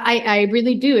 So that I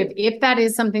really do. If that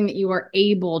is something that you are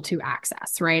able to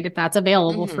access, right? If that's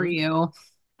available for Hmm. you,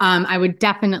 I would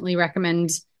definitely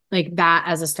recommend like that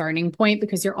as a starting point,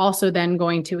 because you're also then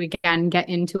going to again get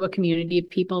into a community of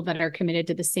people that are committed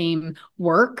to the same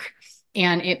work.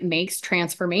 And it makes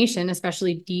transformation,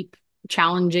 especially deep,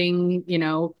 challenging,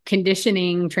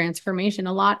 conditioning transformation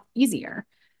a lot easier.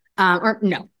 Or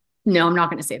no, I'm not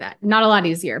going to say that. Not a lot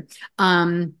easier.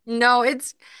 No,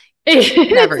 it's It's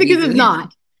never because it's easy.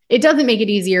 not. It doesn't make it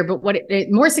easier, but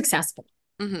more successful.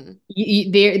 Hmm.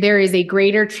 There is a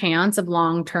greater chance of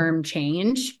long-term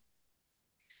change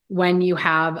when you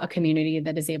have a community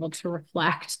that is able to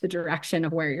reflect the direction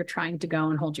of where you're trying to go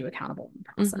and hold you accountable in the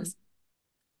Hmm. process.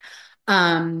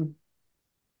 Um,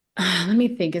 let me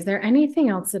think. Is there anything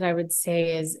else that I would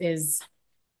say is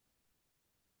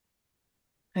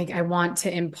like I want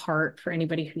to impart for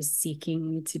anybody who's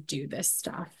seeking to do this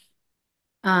stuff?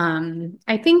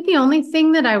 I think the only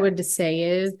thing that I would say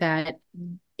is that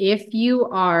if you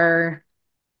are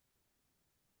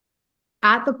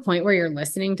at the point where you're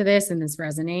listening to this and this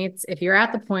resonates, if you're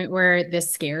at the point where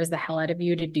this scares the hell out of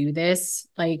you to do this,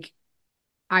 like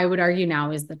I would argue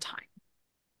now is the time.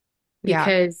 Yeah.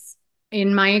 Because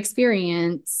in my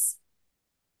experience,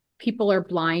 people are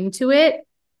blind to it,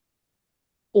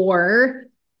 or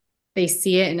they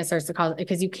see it and it starts to cause,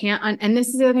 because you can't, and this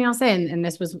is the other thing I'll say, and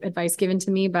this was advice given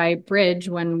to me by Bridge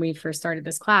when we first started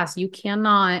this class, you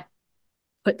cannot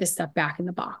put this stuff back in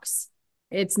the box.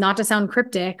 It's not to sound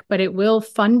cryptic, but it will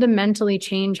fundamentally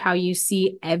change how you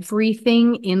see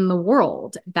everything in the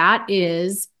world. That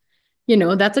is,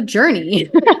 that's a journey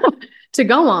to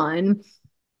go on.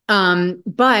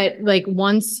 But like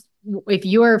once, if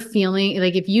you are feeling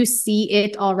like, if you see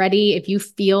it already, if you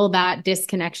feel that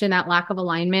disconnection, that lack of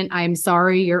alignment, I'm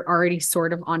sorry, you're already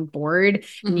sort of on board.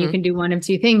 And you Hmm. can do one of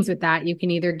two things with that. You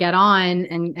can either get on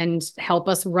and help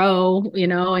us row,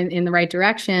 in the right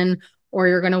direction, or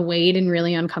you're going to wade in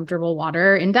really uncomfortable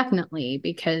water indefinitely,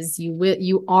 because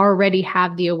you already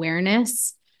have the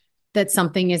awareness that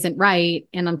something isn't right.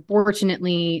 And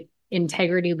unfortunately,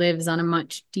 integrity lives on a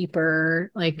much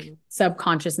deeper, like Hmm.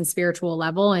 subconscious and spiritual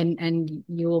level. And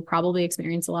you will probably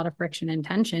experience a lot of friction and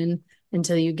tension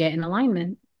until you get in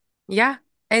alignment. Yeah.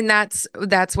 And that's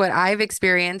what I've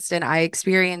experienced, and I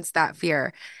experienced that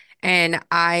fear. And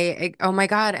oh my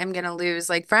God, I'm gonna lose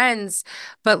like friends.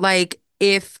 But like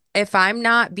if I'm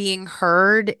not being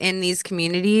heard in these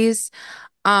communities,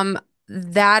 um,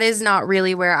 that is not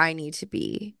really where I need to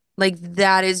be. Like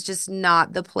that is just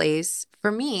not the place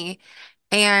for me.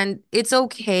 And it's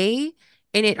okay,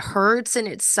 and it hurts and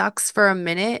it sucks for a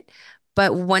minute.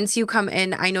 But once you come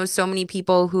in, I know so many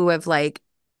people who have like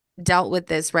dealt with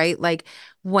this, right? Like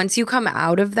once you come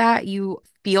out of that, you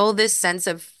feel this sense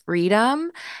of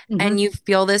freedom, and Mm-hmm. you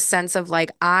feel this sense of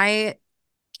like, I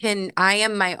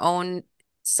am my own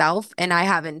self and I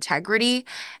have integrity,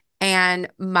 and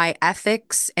my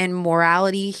ethics and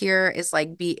morality here is like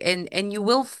and you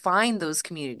will find those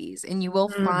communities, and you will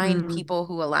find Mm-hmm. people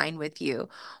who align with you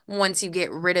once you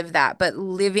get rid of that. But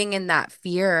living in that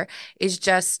fear is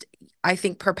just, I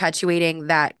think, perpetuating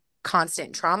that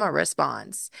constant trauma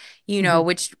response, Mm-hmm.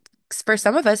 which for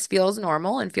some of us feels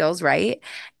normal and feels right.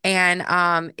 And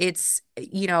it's,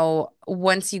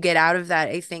 once you get out of that,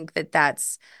 I think that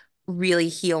that's really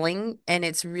healing, and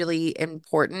it's really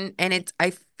important, and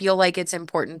I feel like it's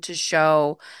important to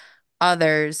show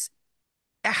others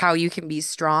how you can be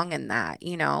strong in that.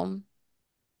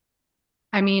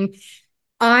 I mean,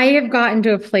 I have gotten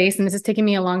to a place, and this has taken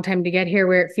me a long time to get here,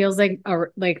 where it feels like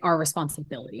our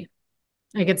responsibility.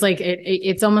 Like it's like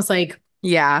it's almost like,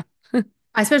 Yeah.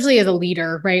 especially as a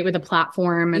leader, right, with a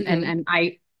platform Hmm.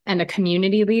 and a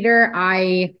community leader,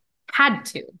 I had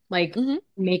to like Hmm.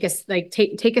 make us like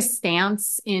take a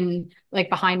stance in like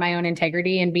behind my own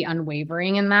integrity and be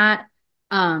unwavering in that.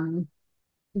 Um,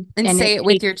 And and say it it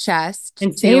with takes your chest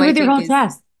and say too, it I with your think whole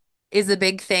chest. is a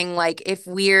big thing. Like if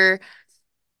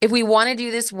we want to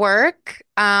do this work,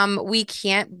 we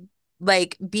can't,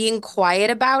 like, being quiet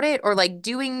about it or like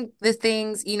doing the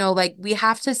things, like we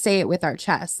have to say it with our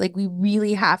chest. Like we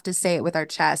really have to say it with our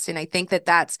chest. And I think that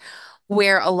that's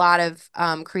where a lot of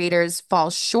creators fall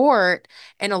short,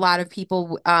 and a lot of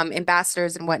people,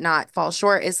 ambassadors and whatnot, fall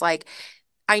short, is like,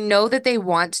 I know that they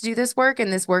want to do this work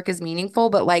and this work is meaningful,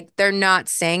 but like they're not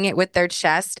saying it with their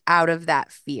chest out of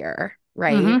that fear,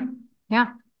 right? Mm-hmm. Yeah.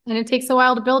 And it takes a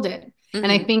while to build it.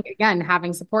 And I Mm-hmm. think, again,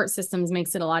 having support systems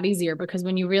makes it a lot easier, because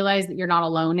when you realize that you're not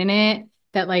alone in it,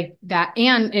 that like that,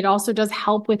 and it also does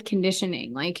help with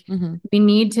conditioning. Like Mm-hmm. we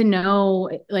need to know,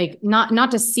 like,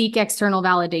 not to seek external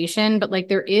validation, but like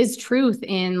there is truth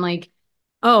in like,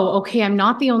 oh, okay, I'm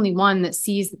not the only one that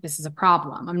sees that this is a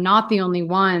problem. I'm not the only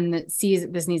one that sees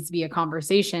that this needs to be a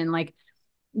conversation. Like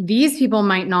these people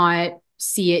might not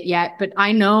see it yet, but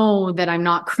I know that I'm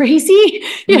not crazy.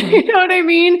 Mm-hmm. You know what I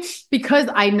mean? Because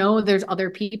I know there's other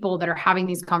people that are having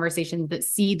these conversations, that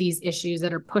see these issues,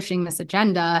 that are pushing this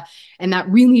agenda. And that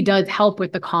really does help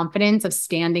with the confidence of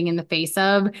standing in the face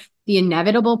of the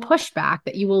inevitable pushback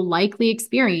that you will likely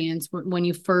experience when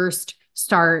you first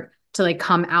start to like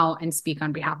come out and speak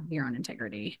on behalf of your own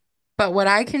integrity. But what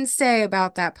I can say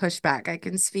about that pushback, I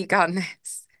can speak on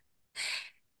this.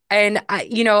 And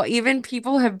even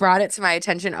people have brought it to my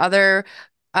attention, other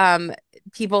um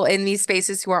people in these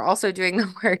spaces who are also doing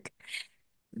the work.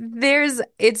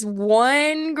 It's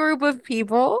one group of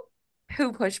people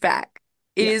who push back.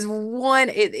 Yes. It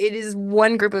is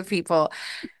one group of people.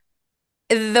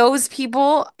 Those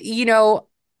people,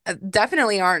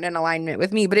 definitely aren't in alignment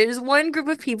with me, but it is one group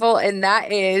of people, and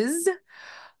that is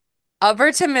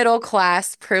upper to middle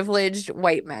class privileged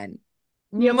white men.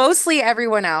 Yep. Mostly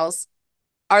everyone else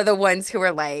are the ones who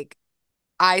are like,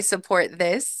 I support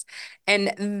this.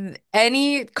 And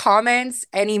any comments,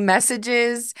 any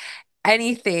messages,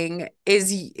 anything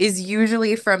is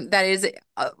usually from that is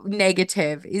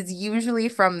negative, is usually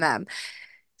from them.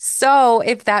 So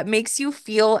if that makes you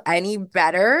feel any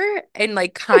better and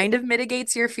like kind of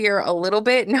mitigates your fear a little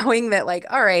bit, knowing that like,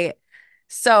 all right,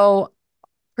 so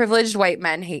privileged white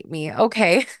men hate me.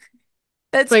 Okay,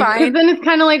 that's Like, because fine. then it's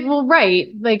kind of like, well, right,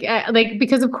 like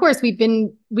because of course we've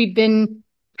been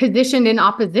positioned in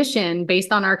opposition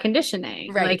based on our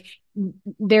conditioning. Right. Like,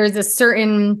 there's a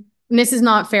certain, and this is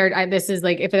not fair. This is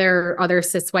like, if there are other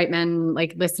cis white men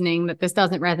like listening that this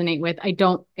doesn't resonate with, I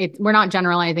don't. We're not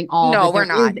generalizing all, No, but we're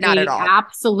there is not. Not at a all.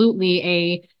 absolutely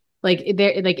a like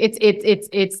there like it's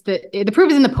the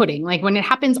proof is in the pudding. Like when it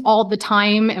happens all the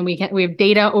time, and we have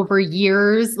data over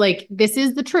years. Like this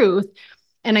is the truth.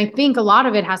 And I think a lot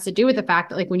of it has to do with the fact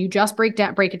that like when you just break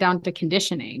it down to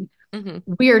conditioning, Hmm.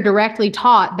 we are directly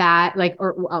taught that like,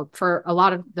 or for a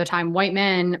lot of the time, white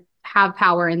men have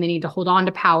power and they need to hold on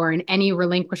to power, and any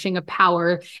relinquishing of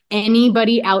power,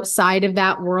 anybody outside of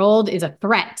that world is a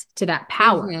threat to that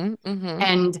power. Hmm. Hmm.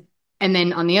 And and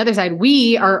then on the other side,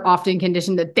 we are often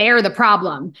conditioned that they're the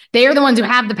problem. They are the ones who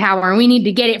have the power, and we need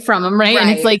to get it from them, right?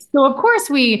 And it's Right. like, so of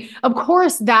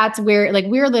course, that's where like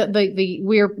we're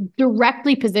we're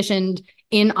directly positioned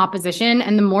in opposition.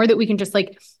 And the more that we can just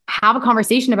like have a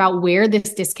conversation about where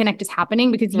this disconnect is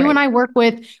happening, because you and Right. I work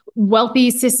with wealthy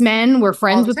cis men, we're All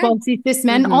friends the with time. wealthy cis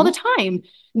men all Hmm. the time.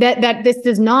 That this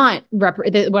does not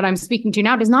what I'm speaking to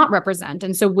now does not represent.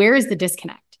 And so where is the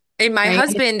disconnect? And my Right? It's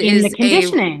husband in the is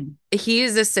conditioning. he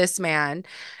is a cis man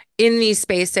in these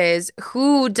spaces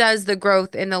who does the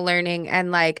growth and the learning.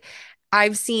 And like,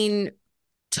 I've seen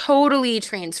totally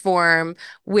transform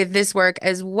with this work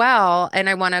as well. And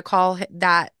I want to call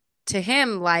that to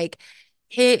him, like,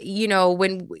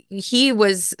 when he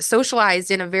was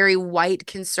socialized in a very white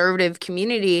conservative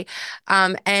community,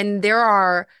 and there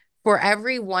are, for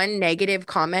every one negative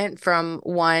comment from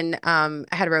one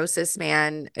hetero cis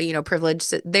man,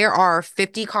 privileged, there are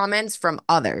 50 comments from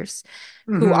others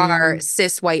who are Mm-hmm.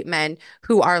 cis white men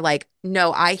who are like,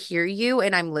 no, I hear you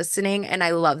and I'm listening and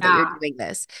I love that you're Yeah. doing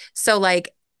this. So like,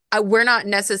 we're not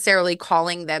necessarily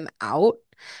calling them out.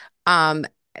 Um,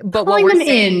 but what Pulling we're them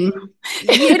saying, in.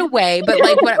 yeah, in a way, but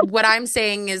like what I'm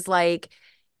saying is like,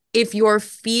 if your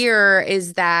fear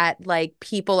is that like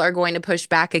people are going to push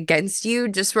back against you,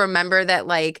 just remember that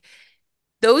like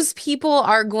those people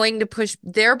are going to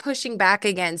they're pushing back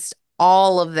against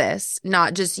all of this,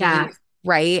 not just you, Yeah.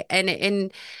 right?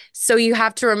 And so you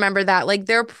have to remember that like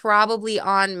they're probably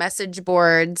on message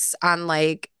boards on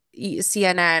like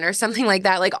CNN or something like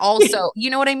that. Like also, you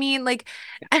know what I mean? Like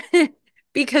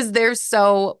because they're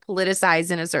so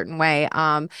politicized in a certain way.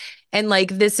 And like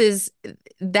that's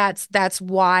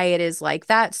why it is like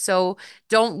that. So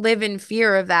don't live in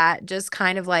fear of that. Just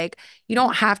kind of like, you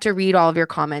don't have to read all of your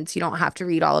comments. You don't have to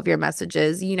read all of your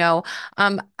messages, we're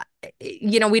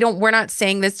not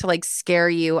saying this to like scare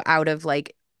you out of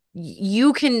like,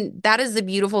 that is the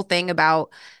beautiful thing about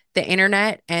the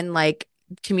internet and like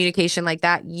communication like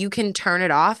that. You can turn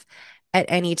it off at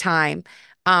any time.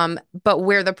 But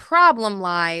where the problem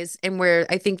lies and where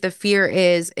I think the fear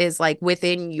is like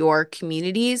within your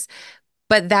communities.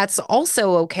 But that's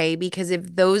also okay because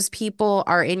if those people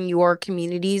are in your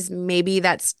communities, maybe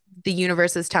that's the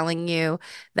universe is telling you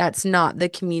that's not the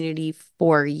community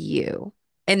for you.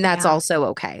 And that's Yeah. also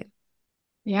okay.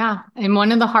 Yeah. And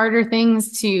one of the harder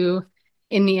things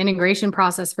in the integration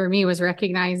process for me was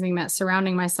recognizing that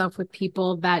surrounding myself with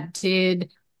people that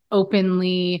did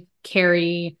openly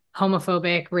carry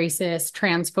homophobic, racist,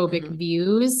 transphobic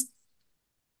views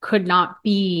could not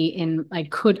be in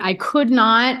like, I could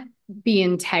not be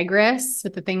integrous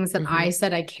with the things that I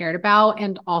said I cared about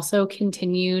and also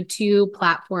continue to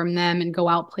platform them and go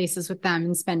out places with them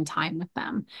and spend time with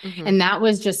them. And that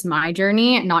was just my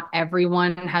journey. Not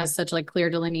everyone has such like clear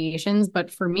delineations,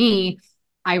 but for me,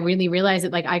 I really realized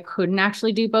that like I couldn't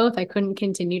actually do both. I couldn't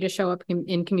continue to show up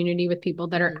in community with people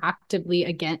that are actively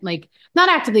against, like not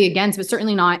actively against, but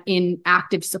certainly not in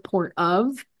active support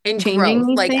of In changing growth,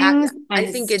 these like things. I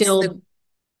And think still,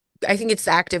 I think it's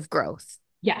the active growth.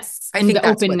 yes, I and think the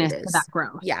that's what openness it to that is.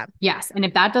 growth. Yeah. Yes. And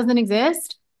if that doesn't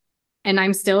exist, and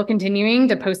I'm still continuing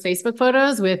to post Facebook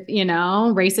photos with,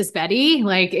 racist Betty,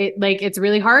 it's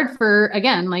really hard for,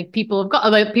 again, like people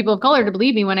of color to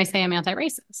believe me when I say I'm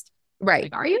anti-racist. Right.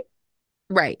 Like, are you?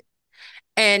 Right.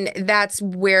 And that's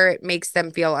where it makes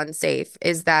them feel unsafe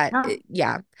is that, Yeah.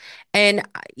 yeah. And,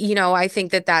 I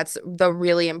think that that's the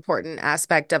really important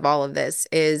aspect of all of this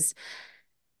is,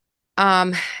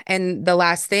 and the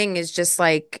last thing is just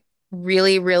like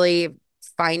really, really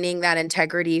finding that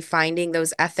integrity, finding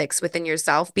those ethics within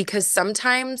yourself, because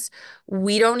sometimes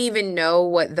we don't even know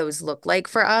what those look like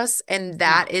for us. And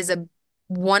that Yeah. is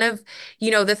one of,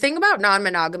 the thing about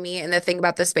non-monogamy and the thing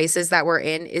about the spaces that we're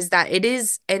in is that it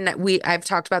is, and I've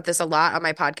talked about this a lot on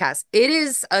my podcast, it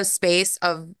is a space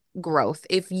of growth.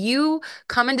 If you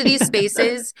come into these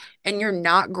spaces and you're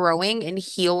not growing and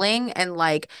healing and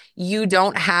like you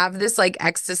don't have this like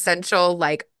existential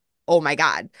like, oh my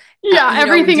God, Yeah.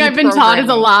 Everything I've been taught is a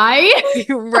deprogramming, lie.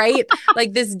 right?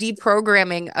 Like this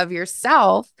deprogramming of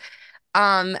yourself.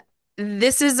 Um,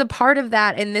 this is a part of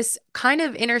that, and this kind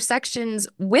of intersections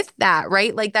with that,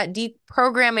 right? Like that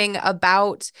deprogramming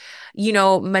about,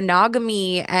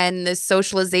 monogamy and the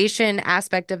socialization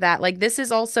aspect of that. Like this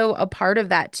is also a part of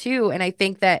that too. And I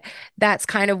think that that's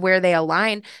kind of where they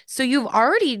align. So you've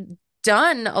already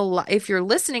done a lot. If you're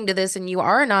listening to this and you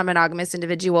are a non-monogamous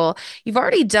individual, you've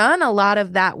already done a lot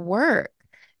of that work.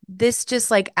 This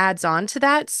just like adds on to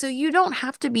that. So you don't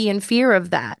have to be in fear of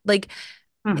that. Like,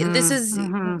 this is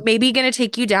maybe going to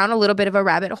take you down a little bit of a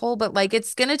rabbit hole, but like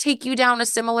it's going to take you down a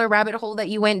similar rabbit hole that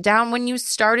you went down when you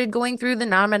started going through the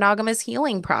non-monogamous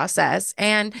healing process.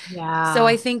 And so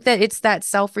I Yeah. think that it's that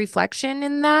self-reflection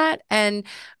in that and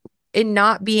in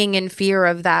not being in fear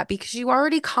of that because you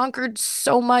already conquered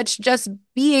so much just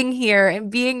being here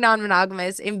and being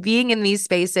non-monogamous and being in these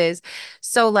spaces.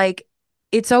 So like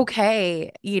it's okay,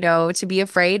 to be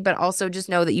afraid, but also just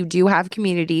know that you do have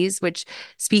communities, which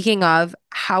speaking of,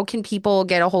 how can people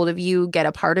get a hold of you, get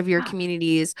a part of your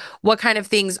communities? What kind of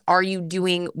things are you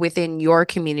doing within your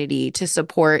community to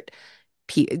support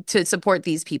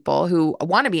these people who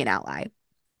want to be an ally?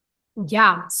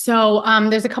 Yeah. So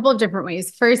there's a couple of different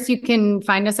ways. First, you can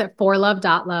find us at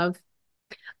forlove.love.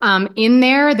 In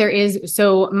there is,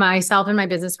 so myself and my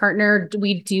business partner,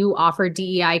 we do offer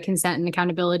DEI consent and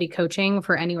accountability coaching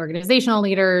for any organizational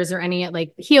leaders or any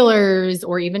like healers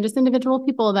or even just individual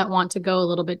people that want to go a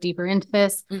little bit deeper into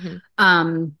this.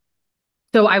 So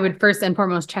I would first and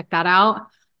foremost check that out.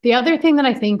 The other thing that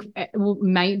I think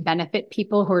might benefit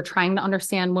people who are trying to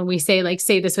understand when we say like,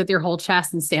 say this with your whole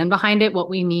chest and stand behind it, what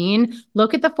we mean,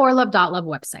 look at the forlove.love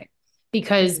website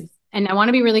because and I want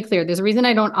to be really clear. There's a reason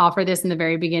I don't offer this in the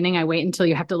very beginning. I wait until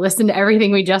you have to listen to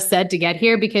everything we just said to get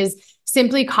here because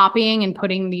simply copying and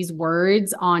putting these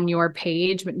words on your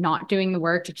page, but not doing the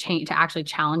work to change, to actually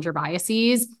challenge your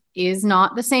biases is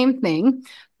not the same thing.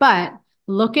 But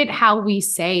look at how we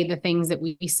say the things that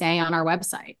we say on our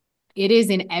website. It is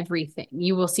in everything.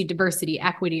 You will see diversity,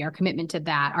 equity, our commitment to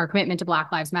that, our commitment to Black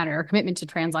Lives Matter, our commitment to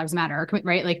trans lives matter, our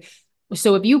right? Like,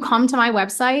 so if you come to my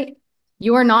website,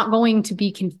 you are not going to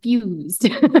be confused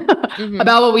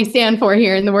about what we stand for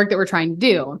here and the work that we're trying to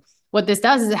do. What this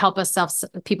does is it help us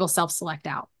people self-select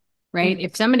out, right?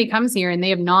 If somebody comes here and they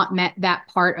have not met that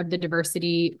part of the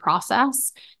diversity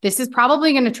process, this is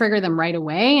probably going to trigger them right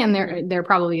away. And they're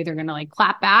probably either going to like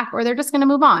clap back or they're just going to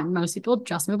move on. Most people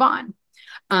just move on.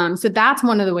 So that's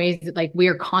one of the ways that like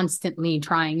we're constantly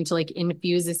trying to like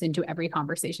infuse this into every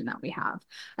conversation that we have.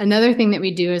 Another thing that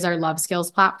we do is our Love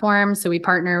Skills platform. So we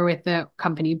partner with the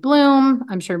company Bloom.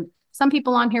 I'm sure some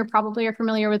people on here probably are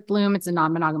familiar with Bloom. It's a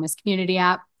non-monogamous community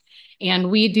app. And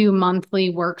we do monthly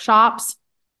workshops.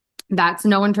 That's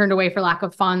no one turned away for lack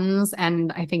of funds.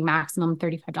 And I think maximum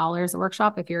 $35 a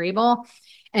workshop if you're able.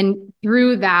 And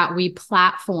through that, we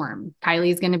platform.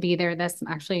 Kylie's going to be there this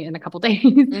actually in a couple days.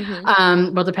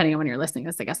 Well, depending on when you're listening to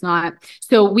this, I guess not.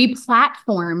 So we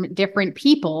platform different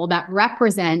people that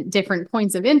represent different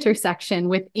points of intersection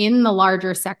within the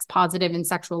larger sex positive and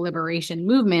sexual liberation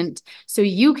movement. So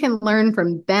you can learn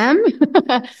from them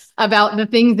about the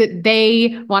things that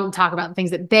they want to talk about, the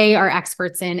things that they are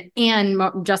experts in. And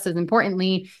just as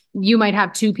importantly, you might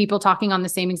have two people talking on the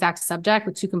same exact subject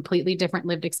with two completely different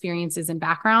lived experiences and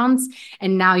backgrounds.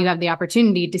 And now you have the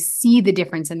opportunity to see the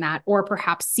difference in that, or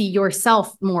perhaps see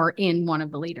yourself more in one of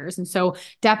the leaders. And so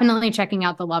definitely checking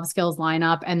out the Love Skills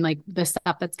lineup and like the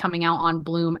stuff that's coming out on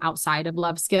Bloom outside of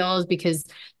Love Skills, because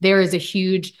there is a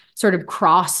huge sort of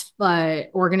cross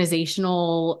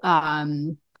organizational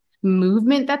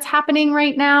movement that's happening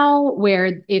right now,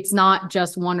 where it's not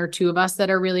just one or two of us that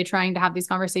are really trying to have these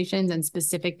conversations and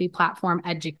specifically platform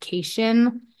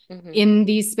education in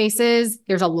these spaces.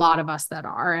 There's a lot of us that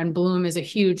are, and Bloom is a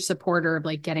huge supporter of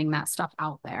like getting that stuff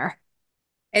out there.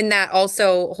 And that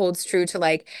also holds true to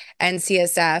like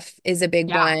NCSF is a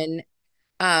big one.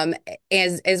 Um,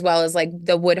 as well as like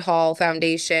the Woodhull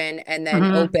Foundation, and then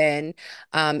Open,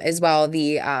 as well,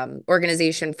 the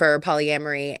Organization for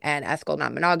Polyamory and Ethical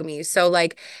Non-Monogamy. So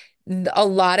like a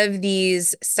lot of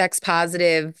these sex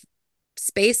positive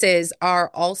spaces are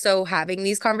also having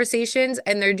these conversations,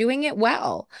 and they're doing it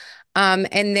well.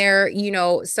 And they're,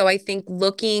 so I think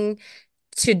looking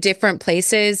to different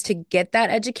places to get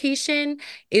that education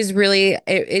is really,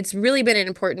 it's really been an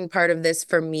important part of this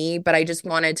for me, but I just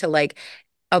wanted to like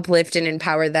uplift and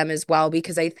empower them as well,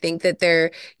 because I think that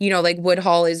they're, like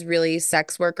Woodhull is really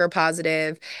sex worker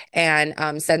positive,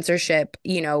 and censorship,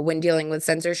 when dealing with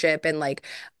censorship, and like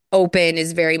Open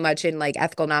is very much in like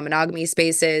ethical non-monogamy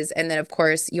spaces. And then of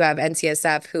course you have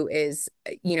NCSF, who is,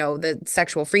 the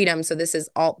sexual freedom. So this is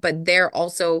all, but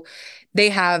they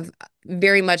have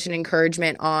very much an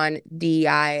encouragement on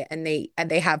DEI, and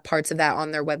they have parts of that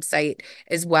on their website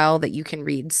as well that you can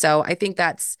read. So I think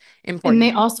that's important.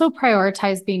 And they also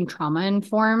prioritize being trauma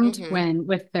informed when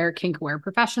with their kink aware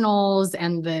professionals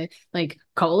and the like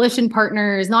coalition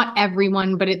partners. Not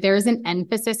everyone, but there's an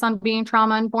emphasis on being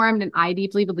trauma informed. And I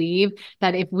deeply believe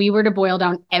that if we were to boil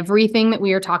down everything that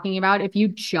we are talking about, if you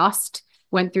just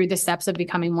went through the steps of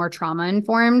becoming more trauma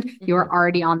informed, you're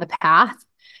already on the path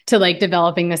to like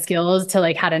developing the skills to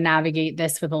like how to navigate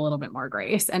this with a little bit more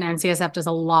grace. And NCSF does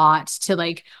a lot to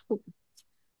like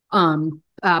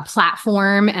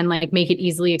platform and like make it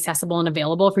easily accessible and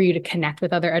available for you to connect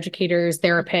with other educators,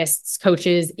 therapists,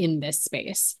 coaches in this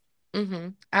space.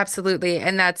 Absolutely.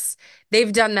 And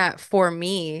they've done that for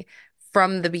me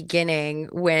from the beginning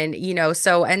when,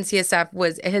 so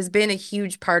NCSF has been a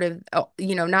huge part of,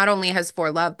 not only has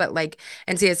For Love, but like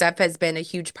NCSF has been a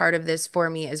huge part of this for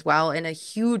me as well, and a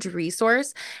huge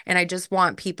resource. And I just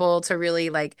want people to really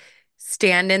like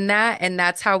stand in that. And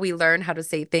that's how we learn how to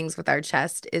say things with our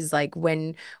chest, is like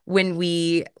when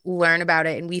we learn about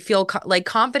it and we feel like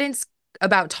confidence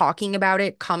about talking about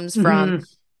it comes from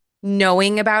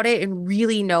knowing about it and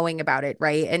really knowing about it,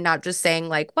 right? And not just saying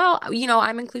like, well,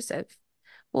 I'm inclusive.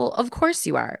 Well, of course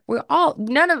you are. We're all,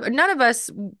 none of us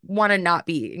want to not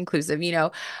be inclusive,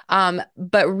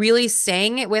 but really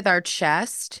saying it with our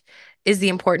chest is the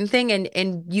important thing.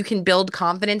 And you can build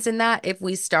confidence in that if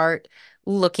we start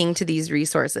looking to these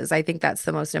resources. I think that's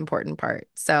the most important part.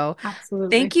 So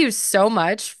thank you so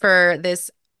much for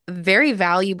this very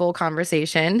valuable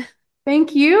conversation.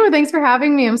 Thank you. Thanks for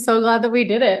having me. I'm so glad that we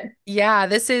did it. Yeah,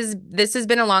 this has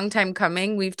been a long time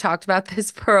coming. We've talked about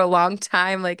this for a long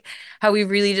time, like how we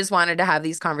really just wanted to have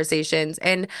these conversations.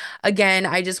 And again,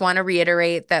 I just want to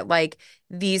reiterate that like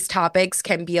these topics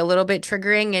can be a little bit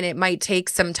triggering, and it might take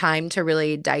some time to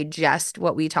really digest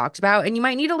what we talked about. And you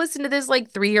might need to listen to this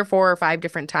like 3 or 4 or 5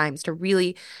 different times to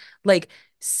really like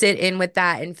sit in with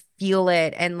that and feel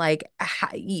it, and like,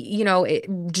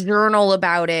 journal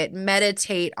about it,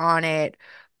 meditate on it,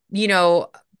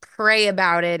 pray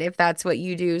about it if that's what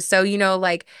you do. So,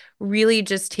 like really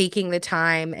just taking the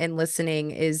time and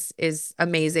listening is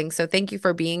amazing. So thank you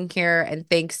for being here, and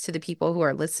thanks to the people who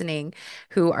are listening,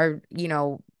 who are,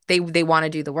 they want to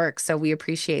do the work. So we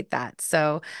appreciate that.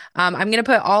 So I'm going to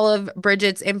put all of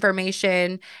Bridget's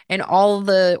information and all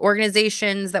the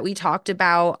organizations that we talked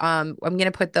about. I'm going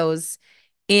to put those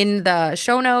in the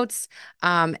show notes.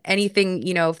 Anything,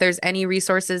 if there's any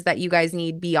resources that you guys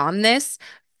need beyond this,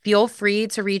 feel free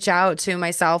to reach out to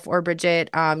myself or Bridget.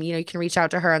 You can reach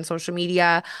out to her on social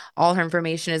media. All her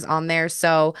information is on there.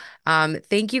 So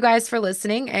thank you guys for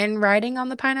listening and riding on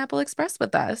the Pineapple Express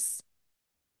with us.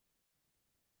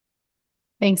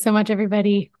 Thanks so much,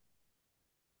 everybody.